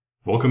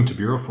Welcome to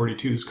Bureau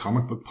 42's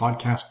comic book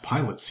podcast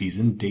pilot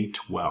season, day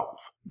 12.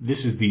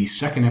 This is the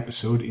second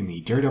episode in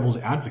the Daredevil's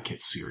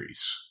Advocate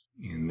series.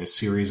 In this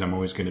series, I'm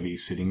always going to be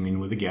sitting in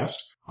with a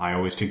guest. I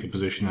always take the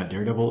position that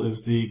Daredevil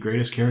is the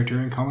greatest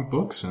character in comic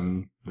books,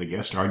 and the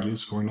guest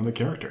argues for another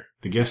character.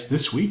 The guest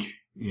this week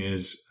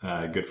is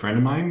a good friend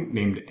of mine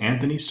named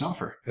Anthony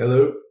Stauffer.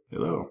 Hello.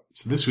 Hello.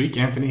 So this week,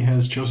 Anthony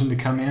has chosen to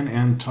come in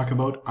and talk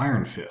about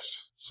Iron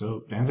Fist.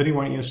 So, Anthony,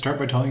 why don't you start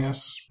by telling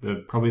us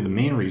probably the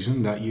main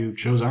reason that you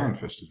chose Iron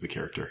Fist as the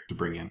character to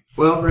bring in?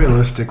 Well,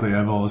 realistically,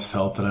 I've always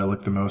felt that I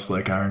look the most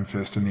like Iron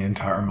Fist in the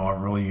entire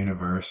Marvel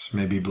universe.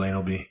 Maybe Blaine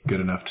will be good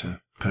enough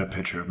to put a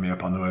picture of me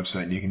up on the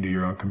website and you can do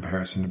your own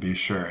comparison to be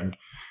sure. And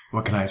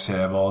what can I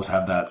say? I've always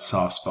had that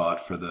soft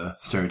spot for the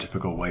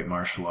stereotypical white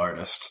martial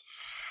artist.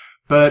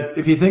 But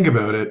if you think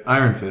about it,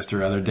 Iron Fist, or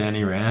rather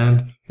Danny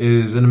Rand,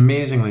 is an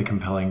amazingly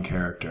compelling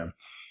character.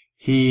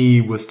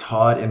 He was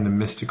taught in the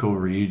mystical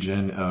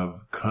region of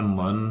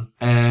Kunlun,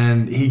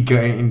 and he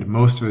gained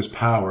most of his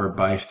power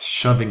by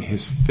shoving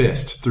his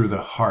fist through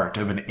the heart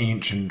of an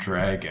ancient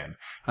dragon.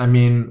 I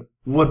mean,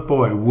 what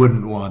boy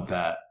wouldn't want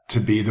that to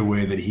be the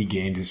way that he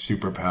gained his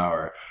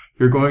superpower?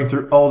 You're going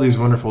through all these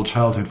wonderful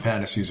childhood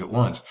fantasies at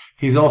once.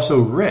 He's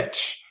also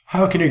rich.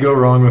 How can you go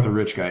wrong with a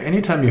rich guy?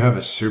 Anytime you have a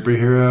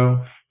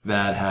superhero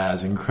that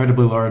has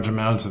incredibly large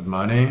amounts of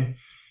money,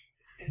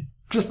 it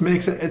just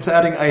makes it's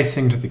adding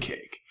icing to the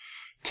cake.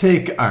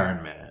 Take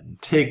Iron Man.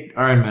 Take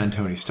Iron Man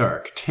Tony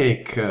Stark.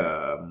 Take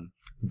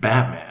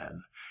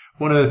Batman.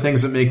 One of the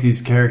things that make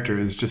these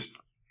characters just,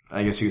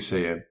 I guess you could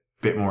say, a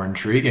bit more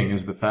intriguing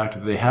is the fact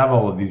that they have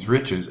all of these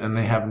riches and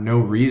they have no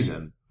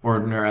reason, or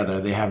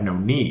rather, they have no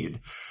need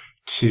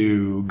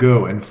to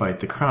go and fight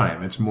the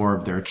crime. It's more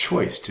of their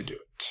choice to do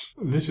it.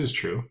 This is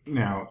true.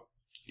 Now,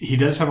 he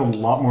does have a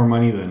lot more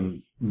money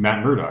than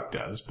Matt Murdock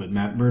does, but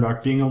Matt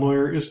Murdock, being a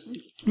lawyer, is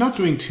not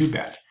doing too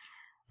bad.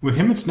 With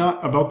him, it's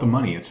not about the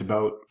money. It's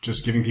about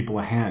just giving people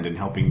a hand and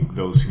helping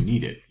those who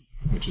need it,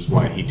 which is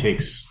why he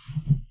takes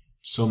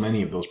so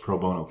many of those pro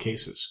bono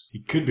cases.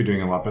 He could be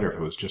doing a lot better if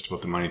it was just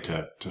about the money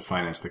to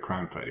finance the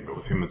crime fighting, but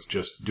with him, it's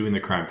just doing the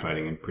crime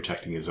fighting and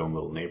protecting his own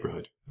little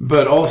neighborhood.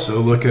 But also,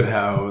 look at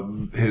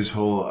how his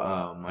whole,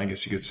 I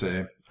guess you could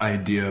say,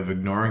 idea of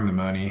ignoring the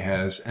money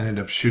has ended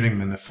up shooting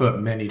him in the foot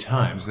many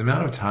times. The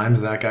amount of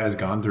times that guy has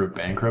gone through a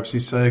bankruptcy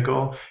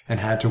cycle and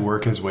had to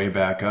work his way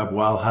back up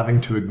while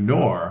having to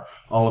ignore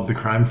all of the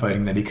crime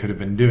fighting that he could have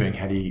been doing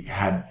had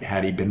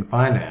he been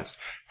financed,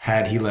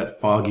 had he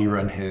let Foggy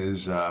run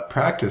his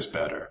practice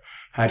better,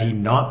 had he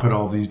not put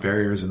all these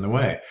barriers in the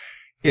way.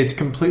 It's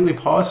completely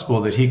possible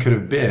that he could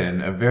have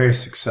been a very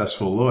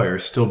successful lawyer,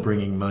 still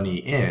bringing money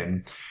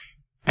in,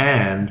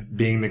 and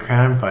being the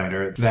crime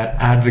fighter that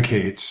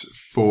advocates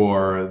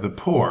for the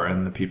poor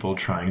and the people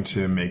trying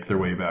to make their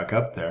way back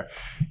up there.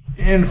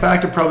 In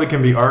fact, it probably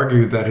can be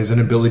argued that his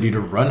inability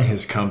to run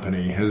his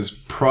company has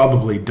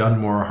probably done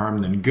more harm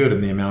than good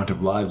in the amount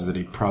of lives that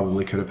he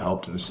probably could have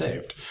helped and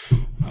saved.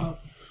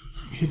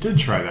 He did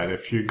try that.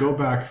 If you go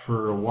back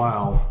for a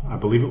while, I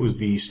believe it was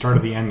the start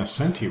of the Ann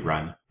Nocenti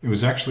run. It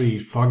was actually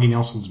Foggy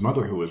Nelson's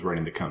mother who was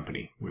running the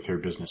company with her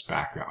business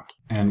background.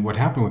 And what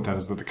happened with that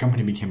is that the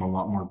company became a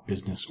lot more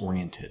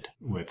business-oriented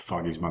with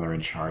Foggy's mother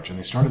in charge, and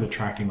they started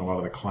attracting a lot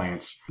of the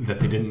clients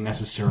that they didn't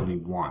necessarily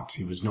want.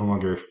 He was no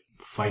longer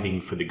fighting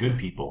for the good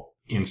people.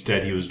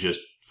 Instead, he was just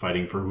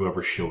fighting for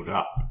whoever showed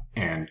up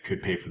and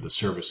could pay for the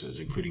services,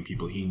 including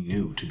people he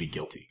knew to be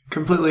guilty.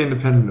 Completely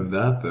independent of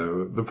that,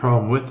 though, the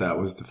problem with that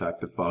was the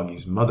fact that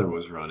Foggy's mother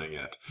was running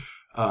it.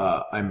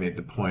 I made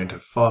the point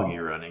of Foggy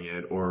running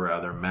it, or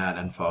rather Matt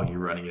and Foggy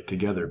running it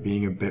together,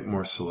 being a bit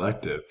more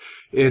selective.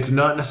 It's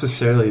not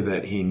necessarily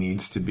that he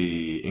needs to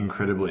be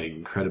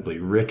incredibly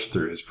rich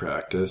through his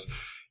practice.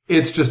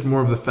 It's just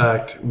more of the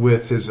fact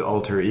with his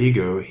alter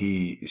ego,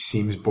 he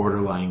seems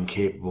borderline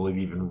capable of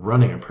even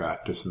running a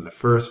practice in the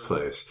first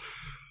place.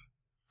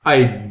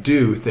 I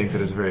do think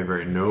that it's very,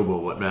 very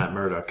noble what Matt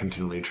Murdock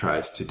continually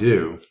tries to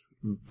do,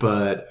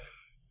 but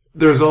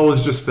there's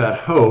always just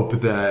that hope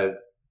that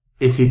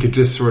if he could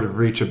just sort of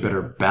reach a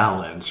better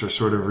balance or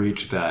sort of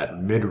reach that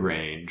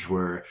mid-range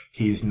where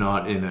he's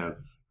not in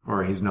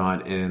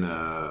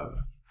a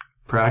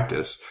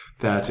practice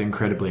that's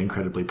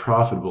incredibly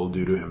profitable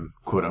due to him,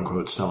 quote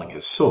unquote, selling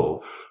his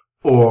soul,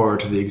 or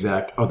to the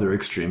exact other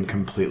extreme,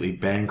 completely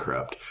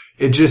bankrupt.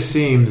 It just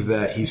seems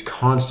that he's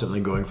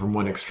constantly going from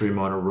one extreme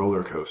on a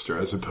roller coaster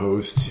as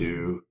opposed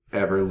to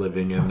ever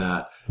living in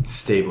that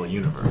stable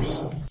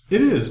universe.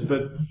 It is,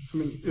 but I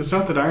mean, it's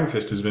not that Iron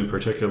Fist has been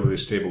particularly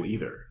stable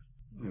either.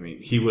 I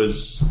mean, he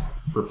was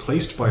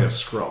replaced by a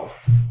Skrull,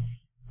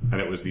 and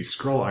it was the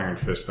Skrull Iron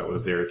Fist that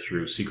was there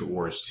through Secret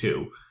Wars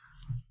 2.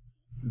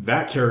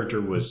 That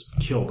character was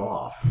killed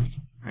off,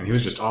 and he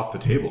was just off the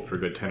table for a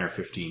good 10 or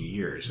 15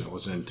 years. And it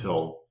wasn't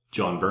until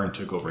John Byrne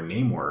took over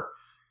Namor,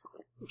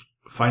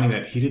 finding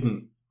that he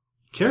didn't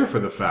care for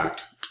the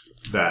fact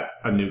that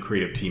a new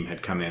creative team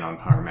had come in on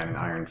Power Man and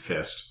Iron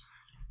Fist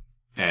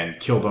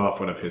and killed off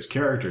one of his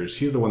characters.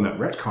 He's the one that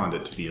retconned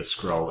it to be a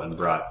Skrull and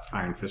brought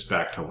Iron Fist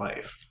back to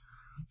life.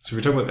 So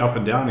if you're talking about up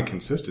and down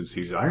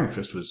inconsistencies, Iron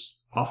Fist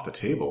was off the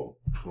table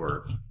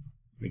for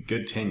a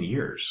good 10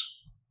 years.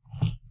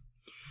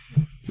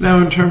 Now,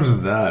 in terms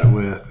of that,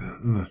 with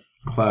the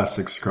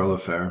classic Skrull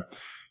affair,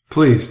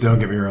 please don't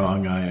get me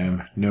wrong, I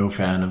am no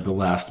fan of the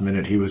last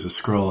minute he was a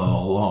Skrull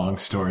all along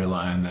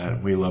storyline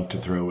that we love to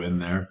throw in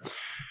there.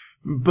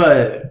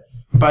 But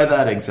by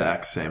that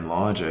exact same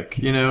logic,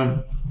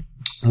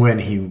 when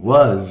he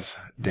was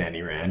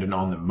Danny Rand, and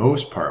on the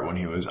most part when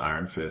he was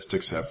Iron Fist,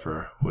 except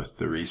for with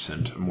the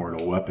recent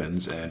Mortal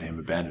Weapons and him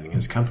abandoning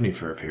his company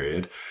for a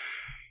period,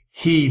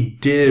 he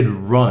did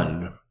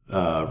run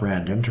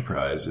Rand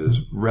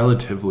Enterprises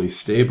relatively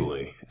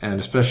stably, and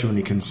especially when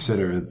you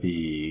consider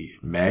the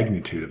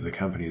magnitude of the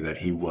company that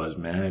he was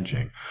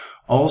managing.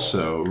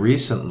 Also,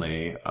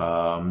 recently,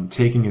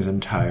 taking his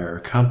entire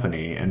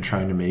company and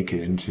trying to make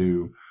it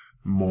into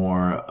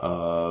more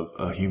of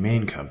a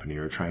humane company,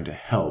 or trying to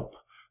help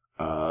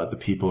the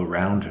people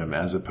around him,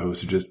 as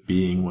opposed to just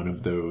being one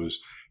of those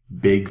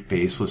big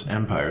faceless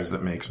empires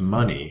that makes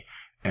money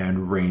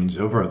and reigns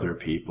over other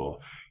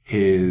people.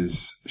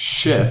 His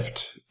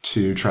shift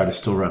to try to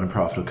still run a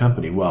profitable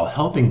company while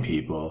helping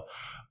people,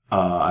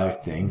 I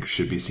think,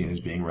 should be seen as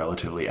being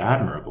relatively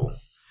admirable.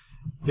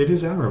 It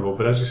is admirable,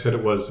 but as you said,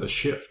 it was a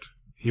shift.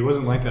 He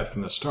wasn't like that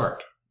from the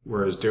start,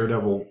 whereas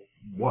Daredevil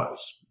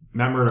was.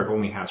 Matt Murdock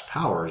only has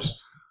powers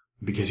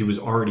because he was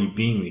already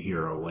being the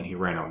hero when he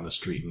ran out in the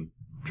street and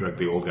dragged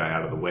the old guy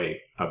out of the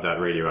way of that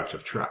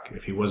radioactive truck.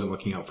 If he wasn't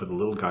looking out for the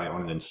little guy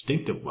on an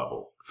instinctive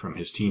level from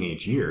his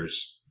teenage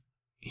years,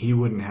 he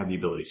wouldn't have the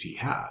abilities he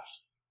has.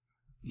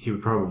 He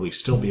would probably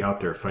still be out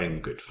there fighting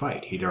the good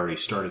fight. He'd already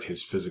started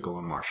his physical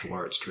and martial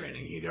arts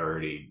training. He'd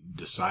already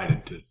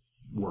decided to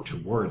work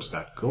towards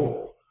that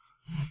goal.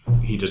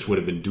 He just would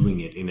have been doing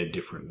it in a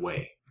different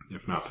way,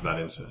 if not for that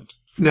incident.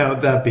 Now,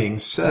 that being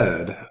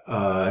said,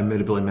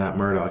 admittedly, Matt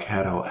Murdock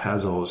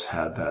has always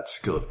had that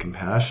skill of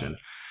compassion.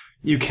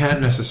 You can't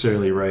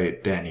necessarily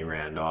write Danny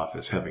Rand off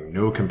as having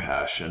no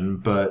compassion,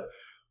 but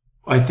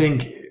I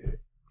think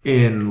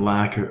in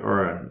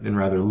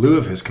lieu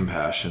of his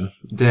compassion,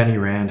 Danny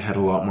Rand had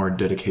a lot more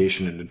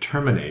dedication and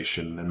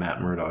determination than Matt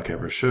Murdock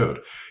ever showed.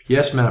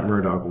 Yes, Matt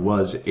Murdock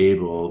was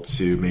able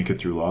to make it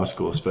through law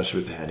school, especially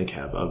with the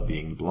handicap of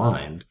being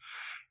blind.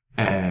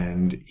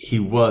 And he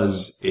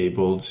was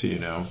able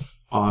to,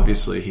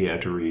 obviously he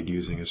had to read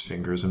using his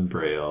fingers in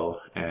Braille,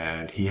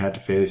 and he had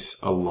to face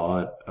a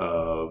lot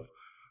of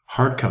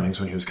hardcomings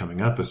when he was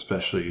coming up,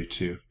 especially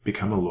to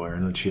become a lawyer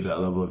and achieve that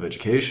level of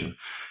education.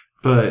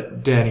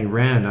 But Danny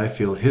Rand, I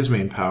feel his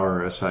main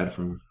power, outside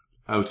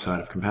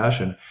of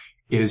compassion,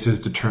 is his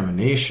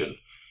determination.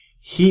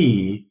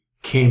 He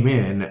came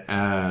in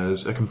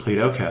as a complete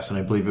outcast, and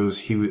I believe it was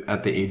he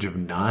at the age of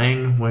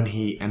 9 when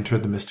he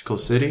entered the Mystical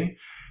City.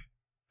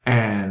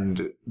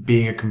 And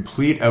being a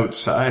complete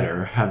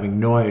outsider, having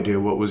no idea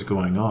what was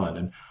going on,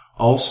 and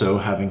also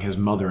having his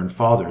mother and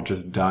father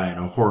just die in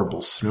a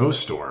horrible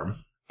snowstorm,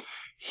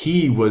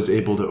 he was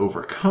able to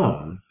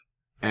overcome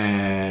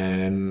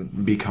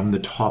and become the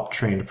top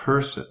trained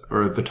person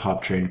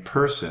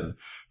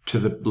to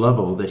the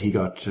level that he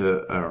got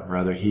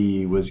to,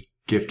 he was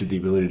gifted the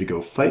ability to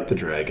go fight the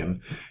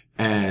dragon.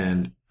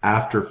 And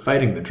after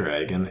fighting the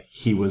dragon,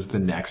 he was the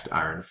next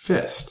Iron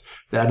Fist.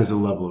 That is a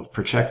level of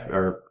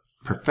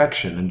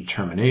perfection and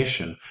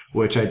determination,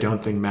 which I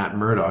don't think Matt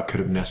Murdock could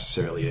have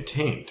necessarily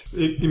attained.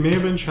 It may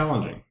have been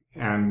challenging.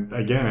 And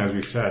again, as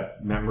we said,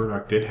 Matt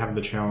Murdock did have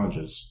the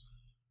challenges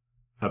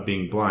of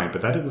being blind,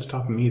 but that didn't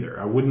stop him either.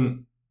 I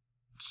wouldn't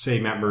say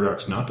Matt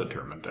Murdock's not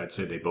determined. I'd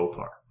say they both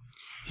are.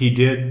 He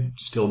did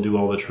still do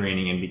all the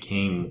training and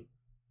became,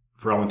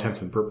 for all intents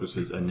and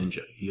purposes, a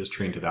ninja. He is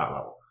trained to that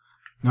level.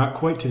 Not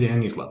quite to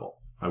Danny's level.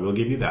 I will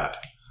give you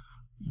that.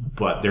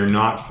 But they're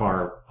not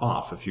far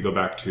off. If you go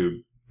back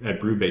to Ed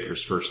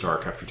Brubaker's first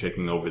arc after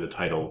taking over the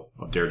title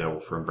of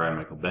Daredevil from Brian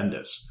Michael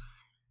Bendis,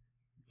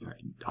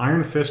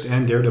 Iron Fist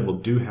and Daredevil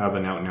do have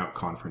an out-and-out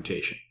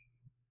confrontation.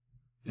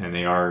 And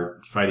they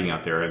are fighting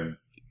out there. And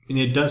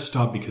it does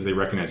stop because they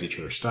recognize each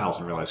other's styles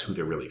and realize who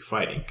they're really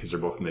fighting, because they're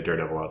both in the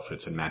Daredevil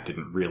outfits, and Matt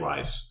didn't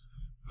realize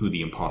who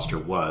the imposter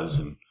was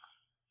and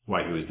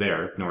why he was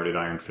there, nor did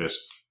Iron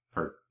Fist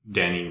or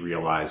Danny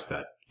realize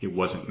that it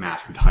wasn't Matt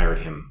who'd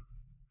hired him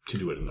to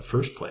do it in the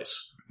first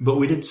place. But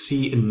we did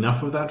see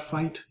enough of that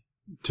fight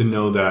to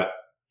know that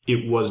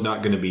it was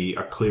not going to be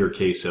a clear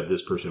case of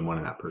this person won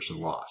and that person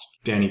lost.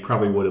 Danny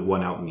probably would have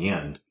won out in the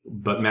end,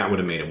 but Matt would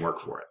have made him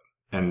work for it.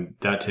 And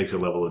that takes a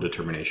level of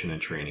determination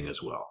and training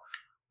as well,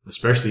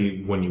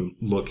 especially when you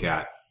look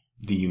at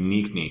the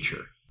unique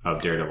nature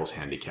of Daredevil's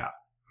handicap.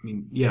 I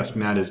mean, yes,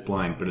 Matt is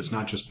blind, but it's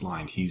not just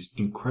blind. He's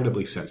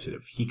incredibly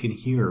sensitive. He can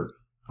hear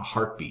a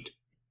heartbeat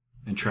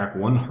and track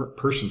one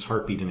person's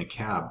heartbeat in a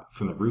cab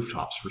from the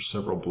rooftops for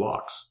several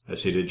blocks,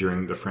 as he did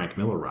during the Frank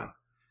Miller run.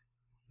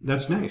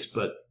 That's nice,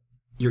 but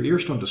your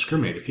ears don't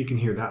discriminate. If he can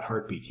hear that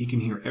heartbeat, he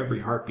can hear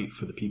every heartbeat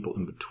for the people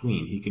in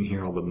between. He can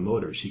hear all the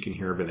motors. He can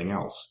hear everything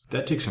else.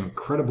 That takes an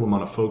incredible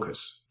amount of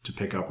focus to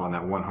pick up on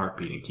that one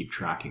heartbeat and keep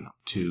tracking them.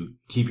 To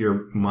keep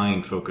your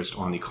mind focused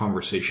on the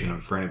conversation in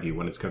front of you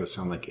when it's got to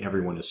sound like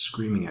everyone is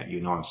screaming at you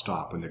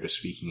nonstop when they're just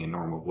speaking in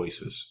normal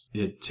voices.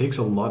 It takes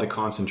a lot of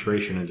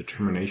concentration and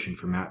determination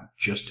for Matt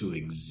just to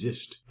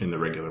exist in the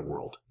regular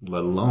world,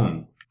 let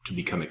alone to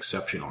become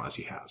exceptional as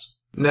he has.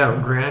 Now,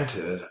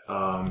 granted,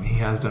 he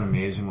has done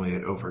amazingly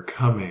at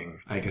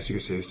overcoming, I guess you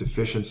could say, his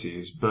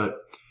deficiencies, but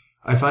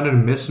I find it a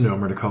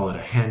misnomer to call it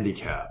a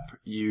handicap.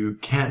 You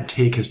can't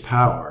take his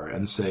power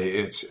and say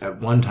it's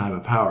at one time a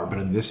power, but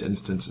in this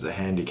instance is a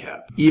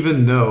handicap.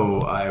 Even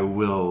though I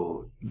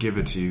will give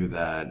it to you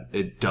that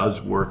it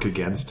does work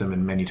against him,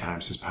 and many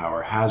times his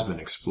power has been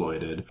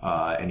exploited.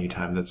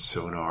 Anytime that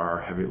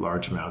sonar or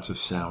large amounts of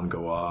sound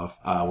go off.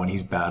 When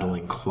he's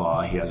battling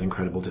Claw, he has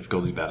incredible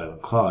difficulties battling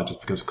Claw just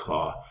because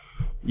Claw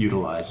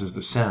utilizes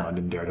the sound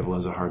and Daredevil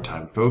has a hard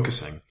time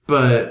focusing.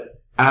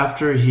 But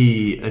after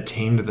he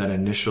attained that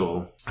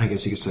initial, I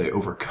guess you could say,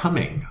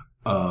 overcoming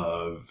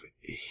of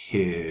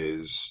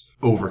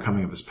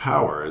his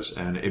powers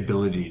and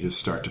ability to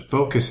start to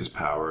focus his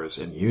powers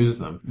and use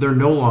them, they're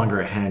no longer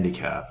a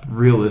handicap.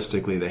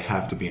 Realistically, they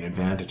have to be an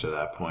advantage at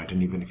that point.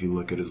 And even if you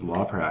look at his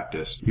law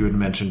practice, you had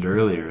mentioned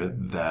earlier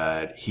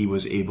that he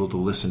was able to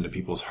listen to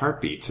people's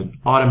heartbeats and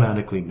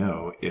automatically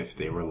know if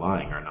they were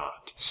lying or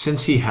not.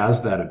 Since he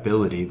has that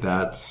ability,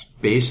 that's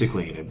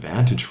basically an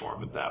advantage for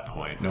him at that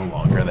point, no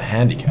longer the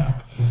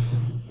handicap.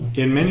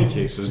 In many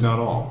cases, not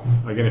all.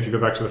 Again, if you go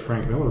back to the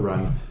Frank Miller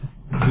run,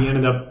 he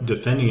ended up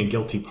defending a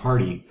guilty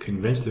party,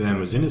 convinced the man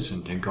was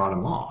innocent, and got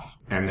him off.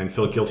 And then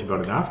felt guilty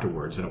about it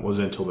afterwards. And it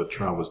wasn't until the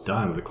trial was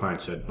done that the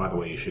client said, by the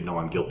way, you should know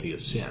I'm guilty of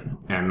sin.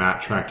 And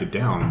Matt tracked it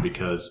down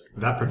because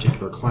that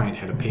particular client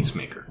had a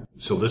pacemaker.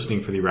 So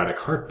listening for the erratic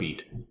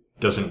heartbeat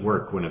doesn't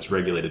work when it's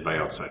regulated by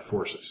outside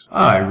forces.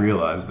 I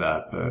realize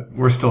that, but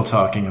we're still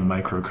talking a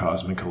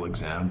microcosmical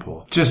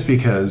example. Just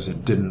because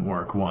it didn't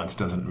work once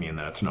doesn't mean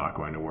that it's not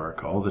going to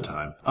work all the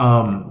time.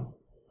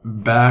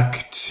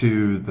 Back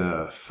to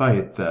the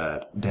fight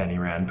that Danny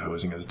Rand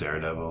posing as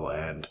Daredevil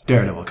and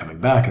Daredevil coming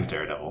back as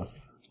Daredevil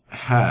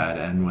had,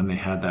 and when they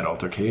had that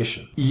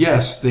altercation.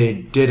 Yes, they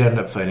did end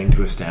up fighting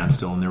to a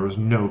standstill, and there was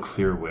no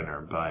clear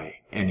winner by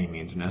any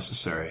means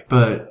necessary.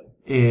 But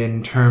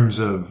in terms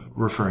of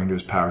referring to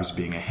his powers as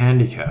being a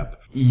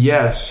handicap,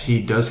 yes, he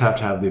does have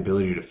to have the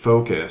ability to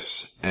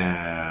focus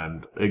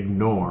and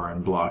ignore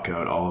and block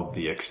out all of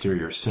the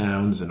exterior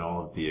sounds and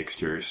all of the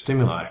exterior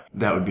stimuli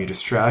that would be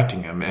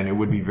distracting him, and it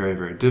would be very,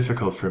 very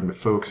difficult for him to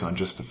focus on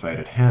just the fight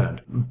at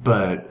hand.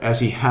 But as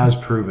he has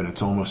proven,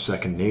 it's almost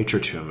second nature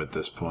to him at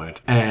this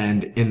point.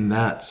 And in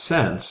that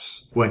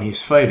sense, when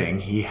he's fighting,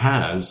 he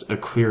has a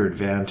clear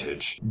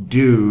advantage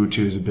due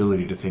to his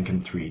ability to think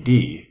in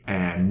 3D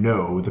and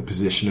know the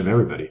position of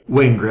everybody.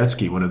 Wayne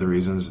Gretzky, one of the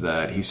reasons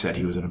that he said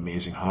he was an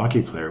amazing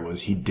hockey player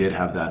was he did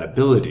have that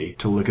ability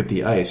to look at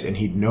the ice and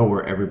he'd know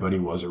where everybody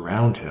was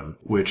around him,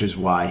 which is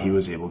why he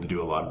was able to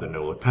do a lot of the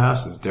no-look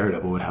passes.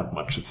 Daredevil would have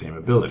much the same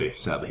ability.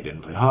 Sadly, he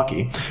didn't play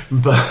hockey,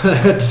 but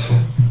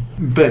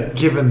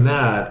given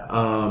that,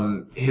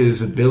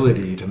 his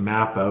ability to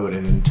map out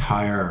an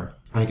entire,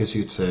 I guess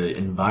you'd say,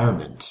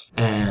 environment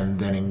and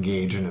then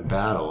engage in a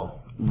battle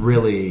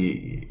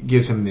really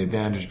gives him the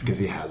advantage because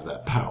he has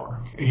that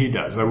power. He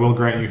does. I will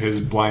grant you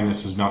his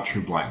blindness is not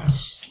true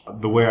blindness.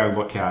 The way I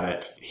look at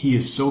it, he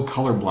is so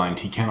colorblind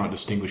he cannot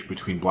distinguish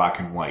between black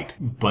and white,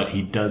 but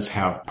he does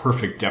have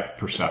perfect depth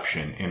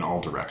perception in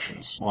all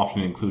directions,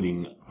 often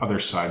including other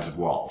sides of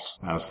walls.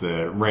 As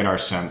the radar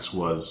sense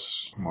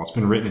was, well, it's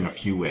been written in a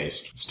few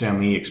ways. Stan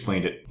Lee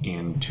explained it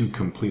in two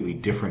completely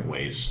different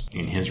ways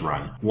in his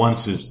run.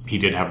 Once is he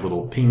did have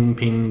little ping,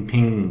 ping,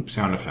 ping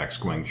sound effects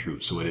going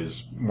through, so it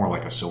is more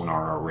like a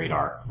sonar or a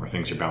radar where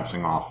things are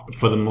bouncing off. But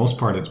for the most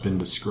part, it's been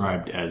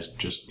described as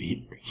just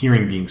the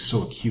hearing being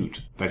so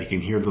acute that he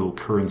can hear little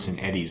currents and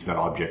eddies that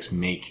objects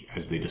make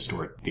as they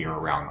distort the air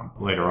around them.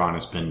 Later on,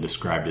 it's been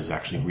described as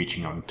actually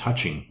reaching out and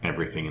touching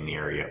everything in the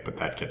area, but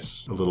that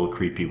gets a little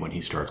creepy when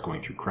he starts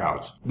going through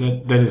crowds.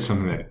 That is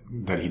something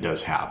that he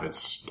does have.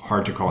 It's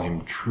hard to call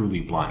him truly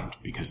blind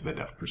because of the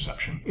depth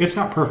perception. It's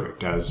not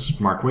perfect, as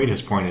Mark Waid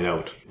has pointed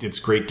out. It's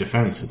great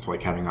defense. It's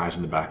like having eyes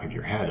in the back of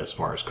your head as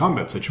far as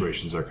combat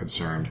situations are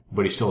concerned,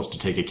 but he still has to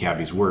take a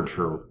cabbie's word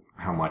for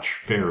how much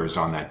fare is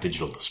on that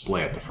digital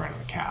display at the front of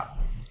the cab.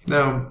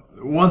 Now,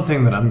 one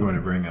thing that I'm going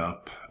to bring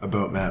up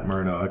about Matt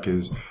Murdock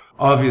is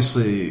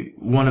obviously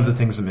one of the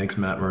things that makes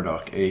Matt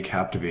Murdock a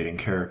captivating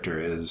character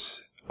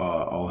is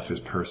all of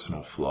his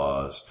personal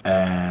flaws.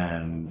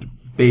 And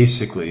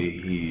basically,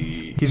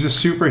 he's a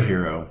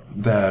superhero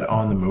that,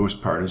 on the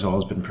most part, has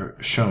always been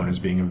shown as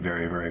being a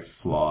very, very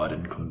flawed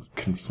and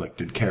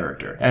conflicted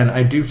character. And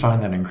I do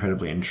find that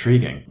incredibly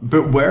intriguing.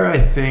 But where I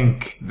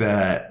think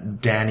that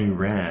Danny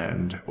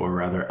Rand, or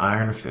rather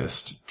Iron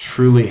Fist,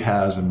 truly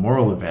has a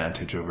moral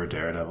advantage over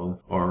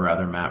Daredevil, or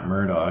rather Matt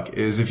Murdock,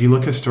 is if you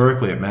look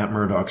historically at Matt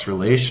Murdock's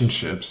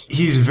relationships,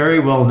 he's very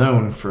well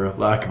known, for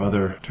lack of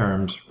other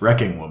terms,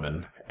 wrecking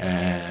women.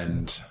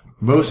 And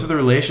most of the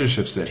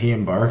relationships that he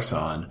embarks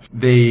on,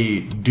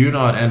 they do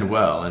not end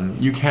well.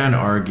 And you can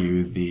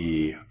argue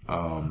the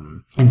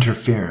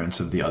interference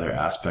of the other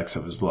aspects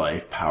of his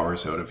life,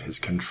 powers out of his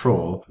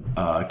control.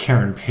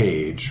 Karen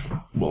Page,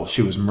 well,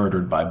 she was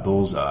murdered by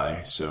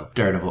Bullseye, so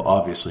Daredevil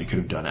obviously could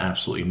have done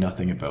absolutely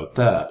nothing about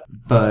that.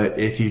 But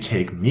if you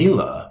take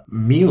Mila,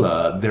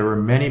 there were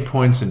many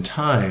points in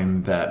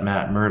time that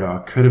Matt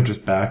Murdock could have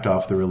just backed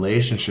off the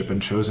relationship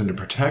and chosen to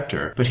protect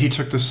her, but he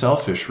took the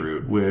selfish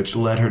route, which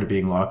led her to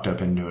being locked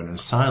up into an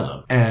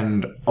asylum.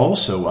 And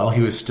also, while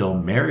he was still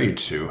married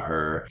to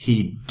her,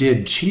 he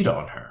did cheat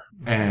on her.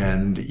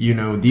 And,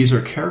 these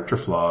are character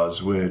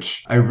flaws,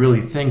 which I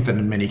really think that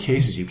in many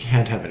cases you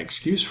can't have an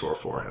excuse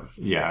for him.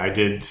 Yeah, I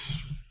did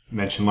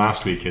mention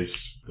last week,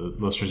 as the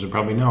listeners would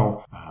probably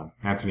know,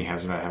 Anthony I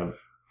haven't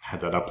had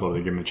that uploaded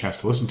to give him a chance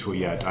to listen to it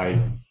yet. I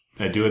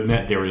do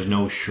admit there is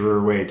no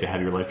surer way to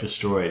have your life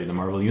destroyed in the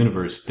Marvel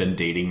Universe than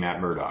dating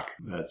Matt Murdock.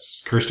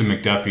 That's Kirsten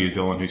McDuffie is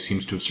the one who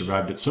seems to have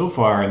survived it so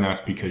far, and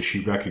that's because she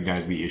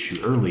recognized the issue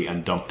early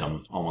and dumped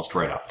him almost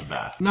right off the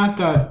bat. Not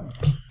that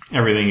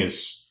everything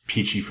is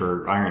peachy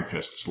for Iron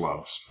Fist's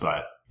loves,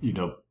 but,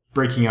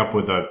 breaking up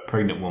with a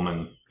pregnant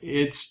woman,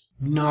 it's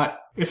not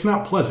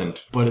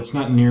pleasant, but it's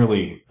not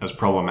nearly as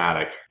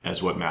problematic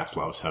as what Matt's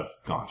loves have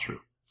gone through.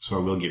 So I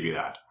will give you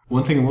that.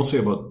 One thing I will say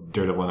about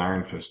Daredevil and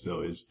Iron Fist,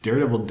 though, is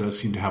Daredevil does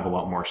seem to have a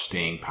lot more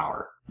staying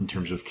power in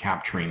terms of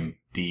capturing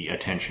the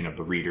attention of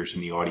the readers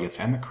and the audience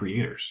and the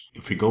creators.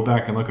 If we go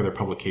back and look at their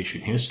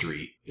publication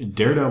history,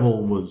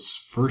 Daredevil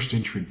was first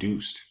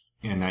introduced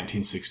in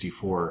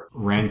 1964,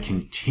 ran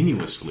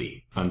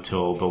continuously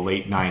until the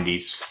late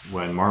 90s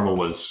when Marvel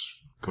was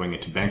going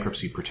into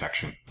bankruptcy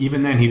protection.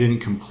 Even then, he didn't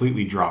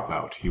completely drop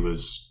out. He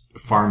was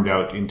farmed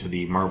out into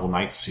the Marvel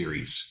Knights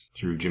series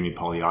through Jimmy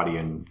Palmiotti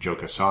and Joe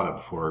Quesada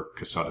before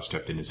Quesada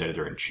stepped in as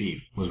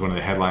editor-in-chief. Was one of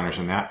the headliners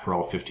in that for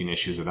all 15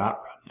 issues of that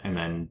run. And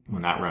then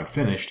when that run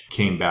finished,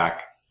 came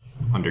back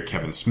under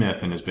Kevin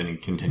Smith and has been in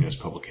continuous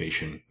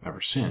publication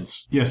ever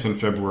since. Yes, in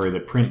February,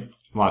 the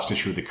last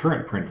issue of the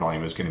current print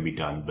volume is going to be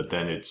done, but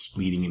then it's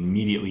leading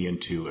immediately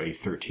into a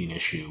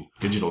 13-issue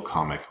digital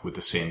comic with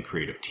the same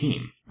creative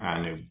team.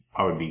 And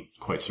I would be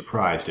quite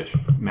surprised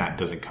if Matt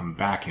doesn't come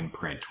back in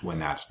print when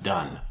that's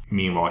done.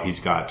 Meanwhile, he's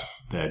got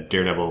the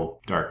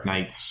Daredevil Dark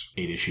Knights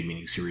 8-issue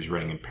miniseries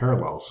running in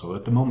parallel, so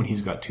at the moment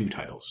he's got 2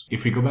 titles.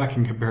 If we go back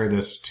and compare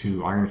this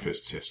to Iron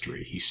Fist's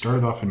history, he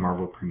started off in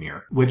Marvel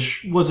Premiere,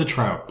 which was a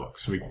tryout book,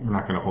 so we're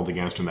not going to hold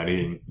against him that he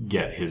didn't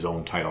get his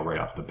own title right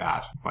off the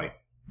bat, like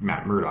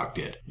Matt Murdock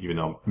did, even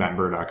though Matt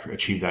Murdock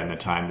achieved that in a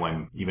time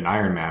when even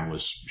Iron Man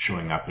was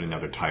showing up in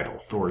another title.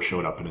 Thor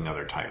showed up in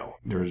another title.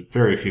 There was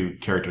very few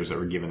characters that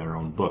were given their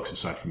own books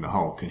aside from the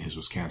Hulk, and his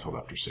was canceled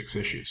after 6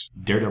 issues.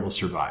 Daredevil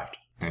survived,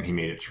 and he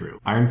made it through.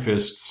 Iron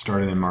Fist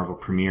started in Marvel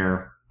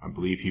Premiere. I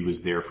believe he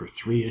was there for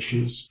 3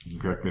 issues. You can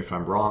correct me if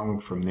I'm wrong.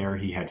 From there,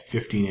 he had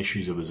 15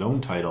 issues of his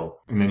own title,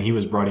 and then he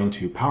was brought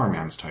into Power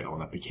Man's title,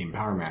 and that became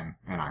Power Man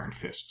and Iron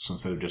Fist. So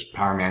instead of just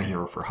Power Man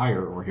Hero for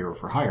Hire or Hero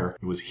for Hire,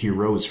 it was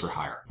Heroes for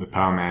Hire, with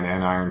Power Man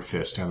and Iron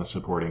Fist and the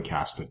supporting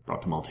cast that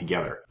brought them all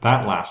together.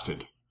 That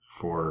lasted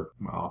for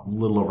a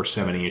little over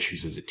 70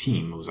 issues as a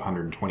team. It was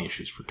 120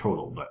 issues for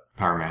total, but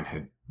Power Man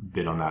had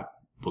been on that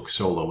book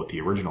solo with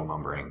the original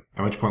numbering.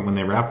 At which point, when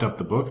they wrapped up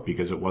the book,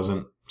 because it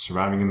wasn't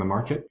surviving in the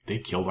market, they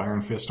killed Iron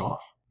Fist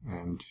off.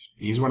 And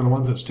he's one of the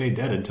ones that stayed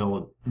dead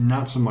until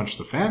not so much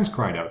the fans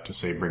cried out to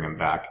say bring him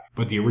back,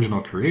 but the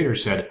original creator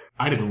said,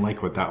 I didn't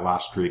like what that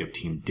last creative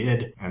team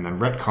did, and then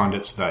retconned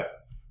it so that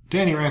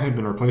Danny Rand had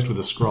been replaced with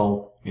a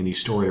Skrull in the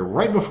story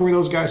right before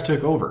those guys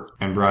took over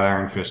and brought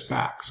Iron Fist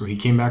back. So he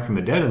came back from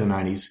the dead in the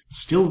 90s,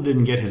 still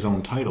didn't get his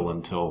own title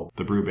until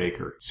the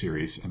Brubaker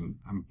series. And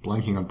I'm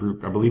blanking on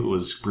I believe it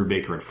was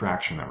Brubaker and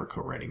Fraction that were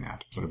co-writing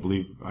that. But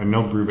I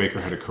know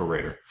Brubaker had a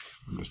co-writer.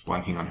 I'm just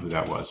blanking on who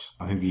that was.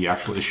 I think the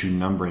actual issue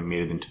numbering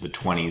made it into the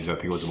 20s. I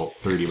think it was about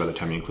 30 by the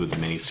time you include the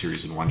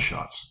miniseries and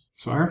one-shots.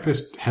 So Iron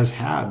Fist has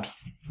had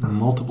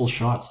multiple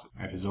shots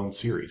at his own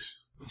series.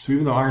 So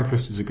even though Iron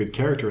Fist is a good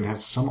character and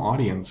has some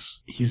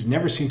audience, he's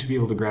never seemed to be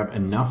able to grab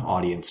enough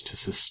audience to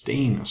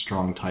sustain a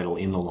strong title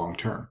in the long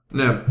term.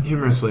 Now,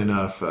 humorously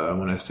enough,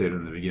 when I stated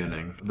in the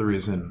beginning, the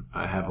reason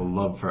I have a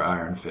love for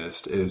Iron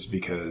Fist is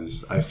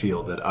because I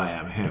feel that I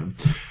am him.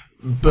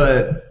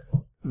 But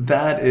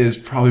that is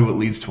probably what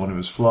leads to one of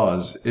his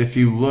flaws. If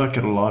you look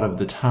at a lot of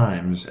the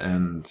times,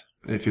 and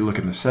if you look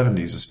in the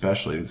 70s,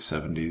 especially the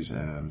 70s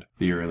and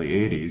the early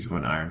 80s,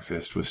 when Iron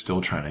Fist was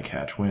still trying to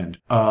catch wind,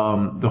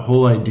 the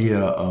whole idea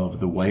of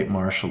the white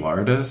martial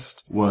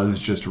artist was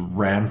just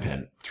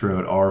rampant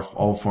throughout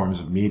all forms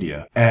of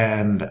media.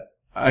 And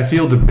I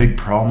feel the big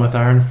problem with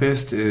Iron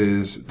Fist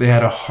is they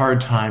had a hard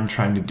time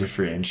trying to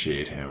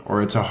differentiate him,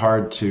 or it's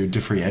hard to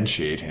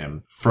differentiate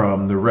him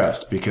from the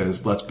rest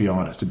because, let's be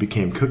honest, it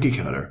became cookie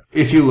cutter.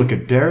 If you look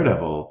at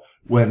Daredevil,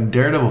 when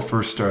Daredevil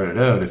first started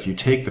out, if you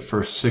take the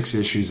first 6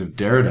 issues of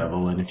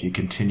Daredevil and if you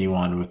continue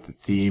on with the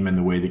theme and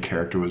the way the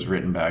character was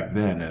written back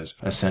then as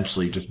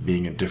essentially just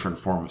being a different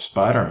form of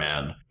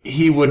Spider-Man,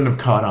 he wouldn't have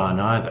caught on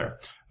either.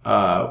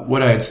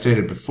 What I had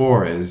stated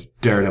before is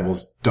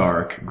Daredevil's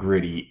dark,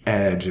 gritty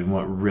edge, and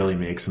what really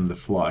makes him the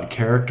flawed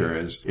character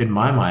is, in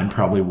my mind,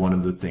 probably one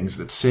of the things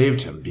that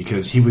saved him,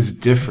 because he was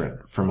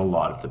different from a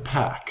lot of the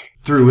pack.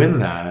 Threw in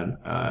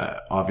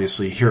that,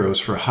 obviously Heroes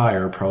for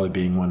Hire probably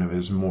being one of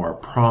his more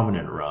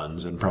prominent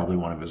runs and probably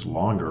one of his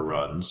longer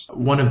runs.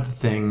 One of the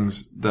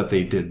things that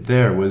they did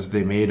there was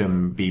they made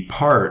him be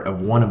part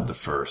of one of the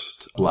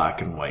first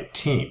black and white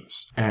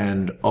teams.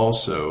 And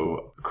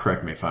also,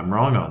 correct me if I'm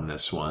wrong on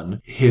this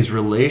one, his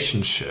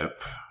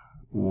relationship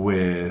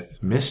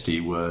with Misty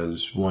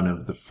was one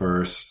of the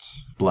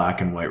first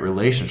black and white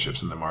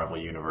relationships in the Marvel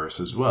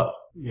Universe as well.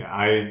 Yeah,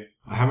 I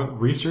haven't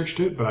researched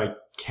it, but I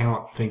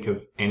cannot think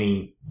of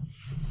any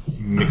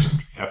mixed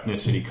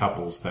ethnicity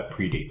couples that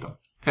predate them.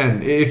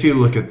 And if you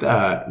look at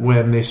that,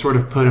 when they sort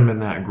of put him in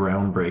that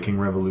groundbreaking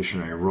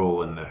revolutionary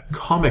role in the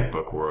comic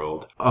book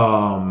world,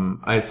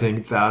 I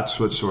think that's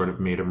what sort of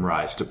made him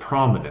rise to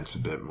prominence a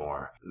bit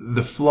more.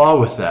 The flaw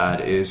with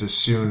that is as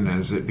soon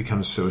as it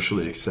becomes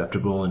socially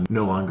acceptable and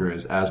no longer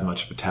is as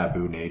much of a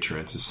taboo nature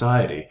in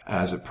society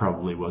as it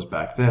probably was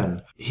back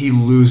then, he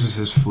loses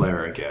his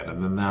flair again.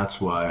 And then that's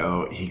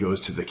why, he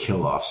goes to the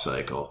kill-off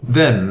cycle.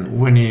 Then,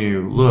 when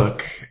you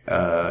look,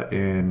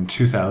 in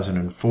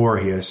 2004,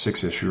 he had a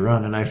 6-issue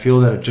run, and I feel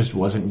that it just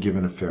wasn't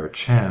given a fair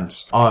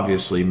chance.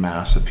 Obviously,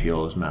 mass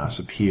appeal is mass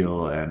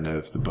appeal, and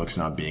if the book's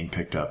not being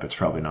picked up, it's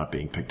probably not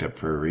being picked up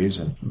for a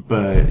reason.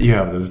 But you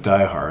have those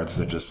diehards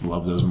that just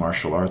love those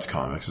martial arts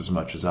comics as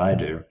much as I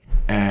do.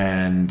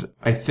 And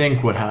I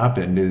think what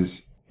happened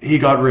is he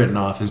got written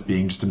off as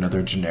being just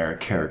another generic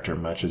character,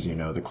 much as,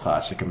 the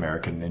classic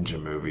American ninja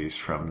movies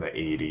from the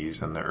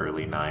 80s and the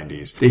early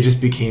 90s. They just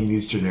became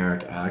these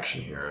generic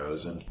action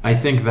heroes. And I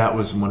think that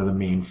was one of the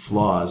main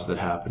flaws that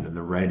happened in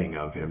the writing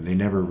of him. They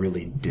never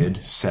really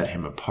did set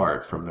him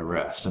apart from the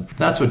rest. And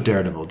that's what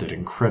Daredevil did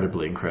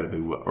incredibly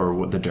or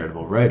what the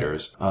Daredevil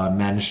writers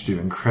managed to do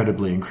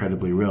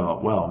incredibly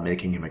well,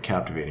 making him a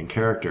captivating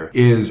character,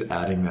 is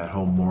adding that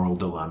whole moral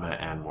dilemma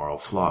and moral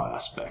flaw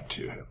aspect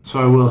to him.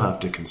 So I will have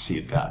to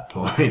concede that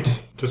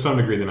point. To some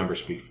degree, the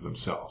numbers speak for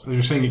themselves. As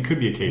you're saying, it could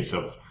be a case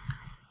of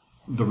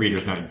the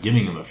readers not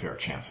giving him a fair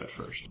chance at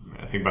first.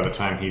 I think by the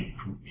time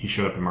he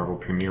showed up in Marvel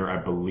Premiere, I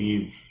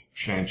believe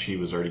Shang-Chi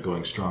was already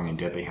going strong in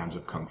Deadly Hands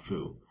of Kung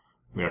Fu.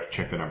 We have to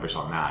check the numbers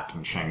on that.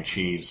 And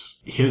Shang-Chi's,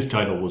 his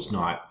title was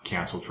not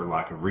canceled for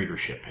lack of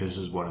readership. His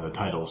is one of the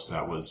titles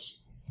that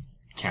was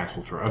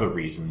canceled for other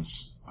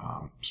reasons.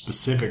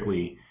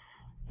 Specifically,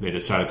 they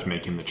decided to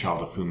make him the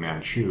child of Fu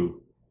Manchu,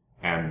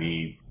 and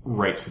the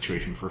rights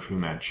situation for Fu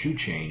Manchu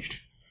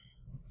changed.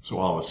 So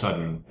all of a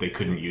sudden, they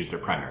couldn't use their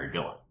primary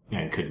villain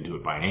and couldn't do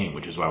it by name,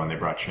 which is why when they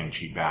brought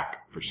Shang-Chi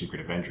back for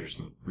Secret Avengers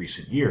in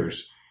recent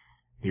years,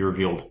 they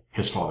revealed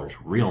his father's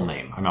real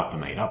name, not the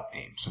made-up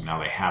name. So now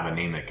they have a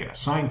name that can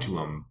assign to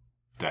him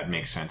that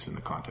makes sense in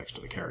the context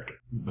of the character.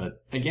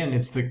 But again,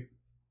 it's the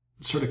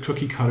sort of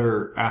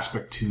cookie-cutter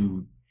aspect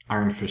to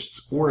Iron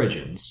Fist's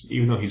origins,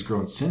 even though he's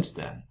grown since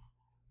then.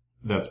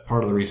 That's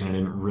part of the reason I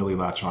didn't really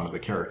latch onto the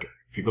character.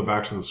 If you go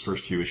back to those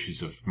first few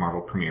issues of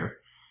Marvel Premiere,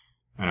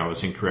 and I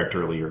was incorrect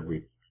earlier,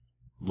 we've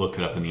looked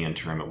it up in the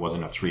interim, it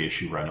wasn't a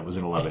 3-issue run, it was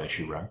an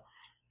 11-issue run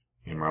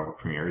in Marvel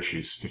Premiere,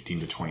 issues 15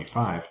 to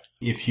 25.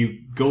 If you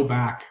go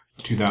back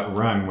to that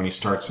run when he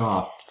starts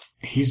off,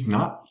 he's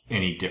not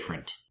any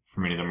different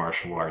from any of the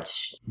martial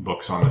arts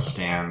books on the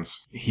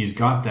stands. He's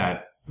got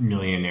that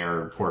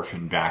millionaire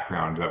orphan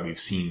background that we've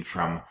seen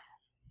from,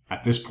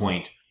 at this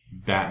point,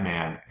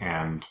 Batman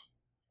and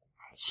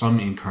some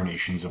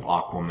incarnations of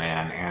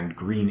Aquaman and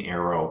Green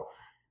Arrow.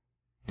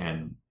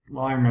 And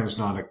while Iron Man's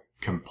not a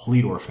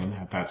complete orphan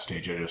at that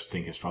stage, I just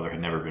think his father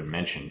had never been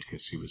mentioned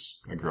because he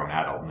was a grown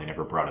adult and they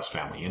never brought his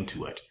family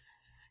into it.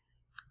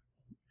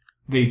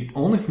 The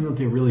only thing that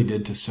they really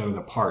did to set it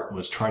apart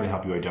was try to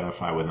help you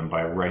identify with him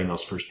by writing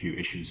those first few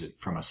issues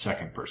from a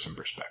second-person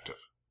perspective,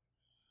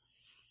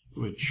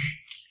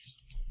 which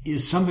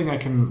is something I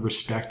can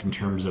respect in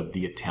terms of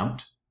the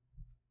attempt.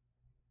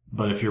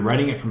 But if you're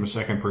writing it from a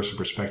second-person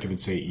perspective and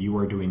say, you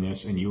are doing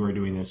this, and you are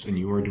doing this, and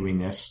you are doing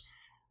this,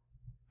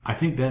 I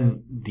think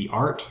then the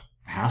art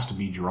has to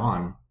be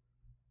drawn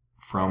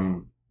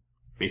from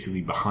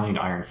basically behind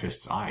Iron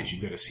Fist's eyes.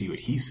 You've got to see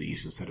what he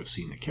sees instead of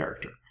seeing the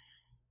character,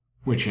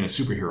 which in a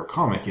superhero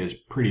comic is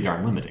pretty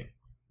darn limiting,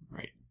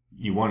 right?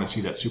 You want to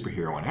see that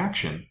superhero in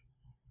action,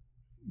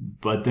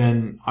 but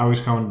then I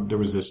always found there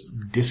was this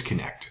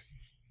disconnect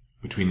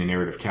between the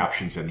narrative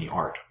captions and the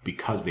art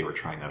because they were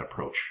trying that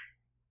approach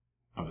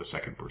of the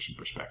second-person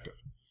perspective.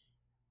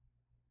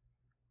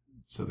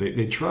 So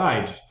they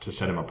tried to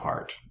set him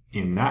apart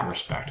in that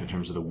respect in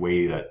terms of the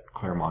way that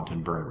Claremont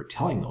and Byrne were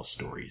telling those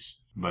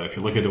stories. But if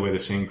you look at the way the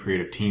same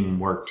creative team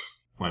worked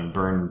when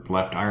Byrne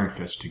left Iron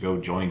Fist to go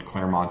join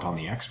Claremont on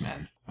the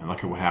X-Men, and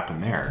look at what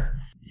happened there,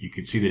 you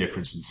could see the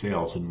difference in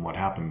sales and what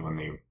happened when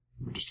they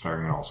were just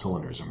firing on all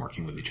cylinders and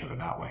working with each other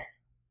that way.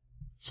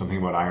 Something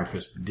about Iron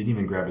Fist didn't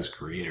even grab his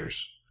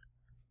creators.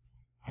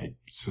 I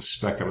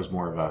suspect that was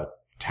more of a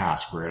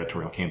task where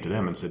editorial came to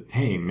them and said,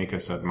 hey, make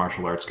us a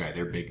martial arts guy.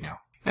 They're big now.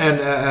 And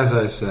as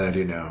I said,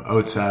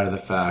 outside of the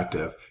fact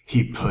of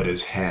he put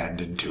his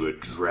hand into a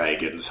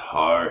dragon's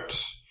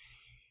heart,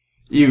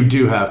 you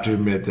do have to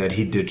admit that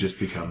he did just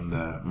become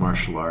the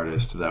martial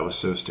artist that was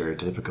so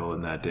stereotypical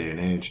in that day and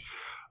age.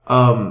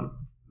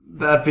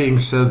 That being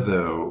said,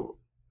 though,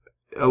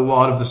 a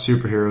lot of the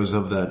superheroes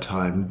of that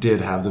time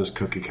did have those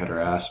cookie cutter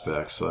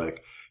aspects,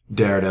 like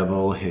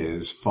Daredevil.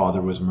 His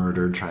father was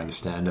murdered trying to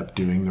stand up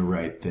doing the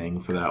right thing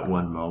for that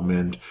one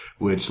moment,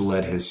 which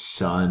led his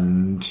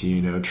son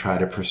to, try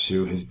to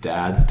pursue his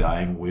dad's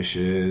dying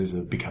wishes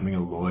of becoming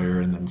a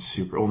lawyer, and then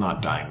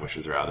not dying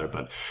wishes rather,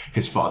 but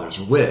his father's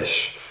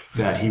wish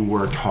that he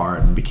worked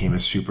hard and became a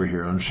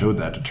superhero and showed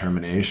that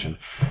determination.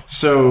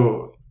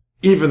 So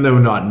even though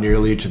not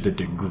nearly to the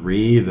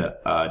degree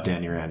that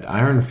Danny Rand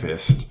Iron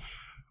Fist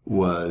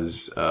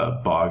was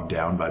bogged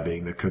down by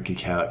being the cookie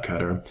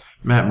cutter,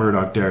 Matt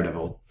Murdock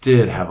Daredevil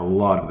did have a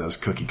lot of those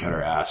cookie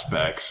cutter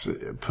aspects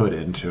put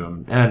into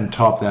him. And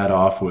top that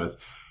off with,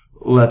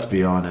 let's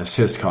be honest,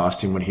 his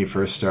costume when he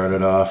first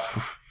started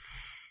off,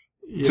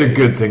 it's a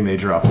good thing they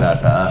dropped that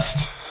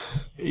fast.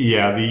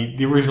 Yeah,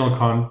 the original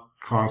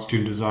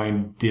costume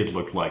design did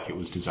look like it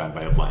was designed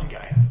by a blind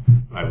guy.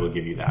 I will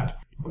give you that.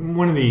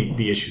 One of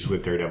the issues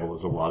with Daredevil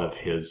is a lot of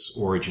his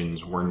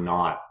origins were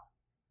not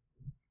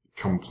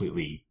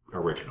completely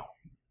original.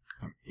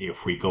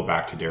 If we go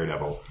back to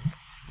Daredevil,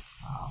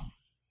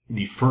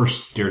 the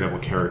first Daredevil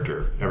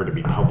character ever to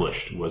be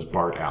published was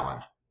Bart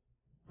Allen.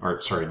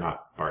 Sorry,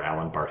 not Bart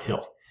Allen, Bart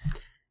Hill.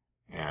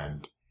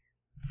 And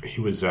he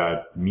was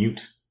a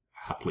mute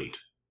athlete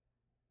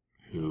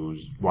who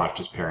watched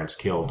his parents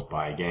killed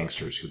by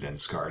gangsters who then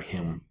scarred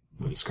him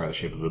with a scar the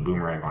shape of a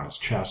boomerang on his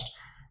chest.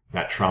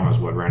 That trauma is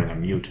what ran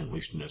him mute, at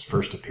least in his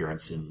first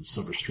appearance in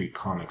Silver Street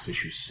Comics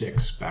issue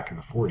 6 back in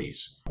the 40s.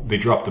 They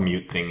dropped the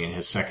mute thing in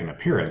his second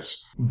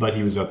appearance, but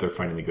he was out there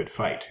fighting the good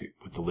fight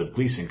with the Liv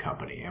Gleason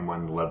Company. And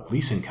when the Liv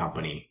Gleason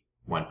Company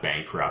went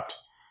bankrupt,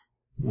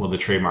 well, the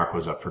trademark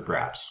was up for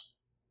grabs.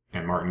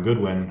 And Martin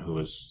Goodwin, who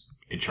was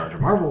in charge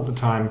of Marvel at the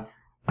time,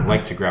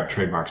 liked to grab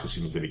trademarks as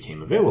soon as they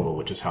became available,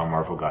 which is how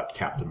Marvel got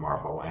Captain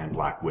Marvel and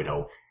Black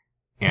Widow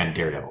and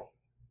Daredevil.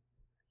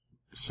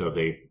 So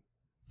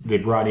they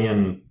brought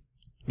in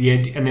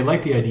and they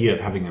like the idea of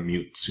having a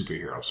mute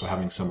superhero, so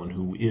having someone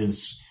who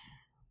is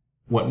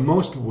what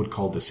most would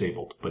call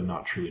disabled, but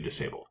not truly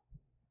disabled.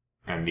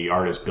 And the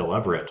artist Bill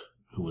Everett,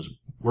 who was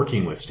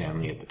working with Stan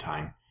Lee at the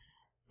time,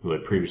 who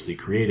had previously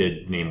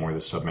created Namor the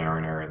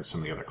Submariner and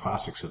some of the other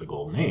classics of the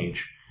Golden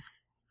Age,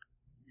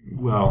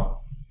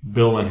 well,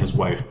 Bill and his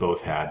wife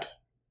both had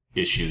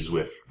issues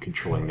with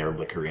controlling their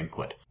liquor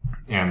input,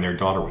 and their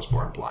daughter was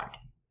born blind.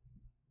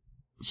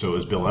 So it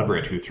was Bill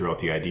Everett who threw out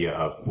the idea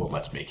of, well,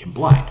 let's make him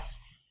blind.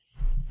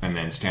 And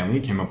then Stan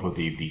Lee came up with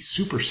the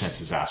super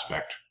senses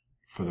aspect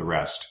for the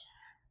rest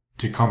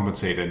to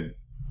compensate and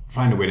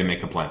find a way to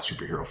make a blind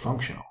superhero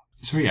functional.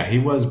 So yeah, he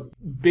was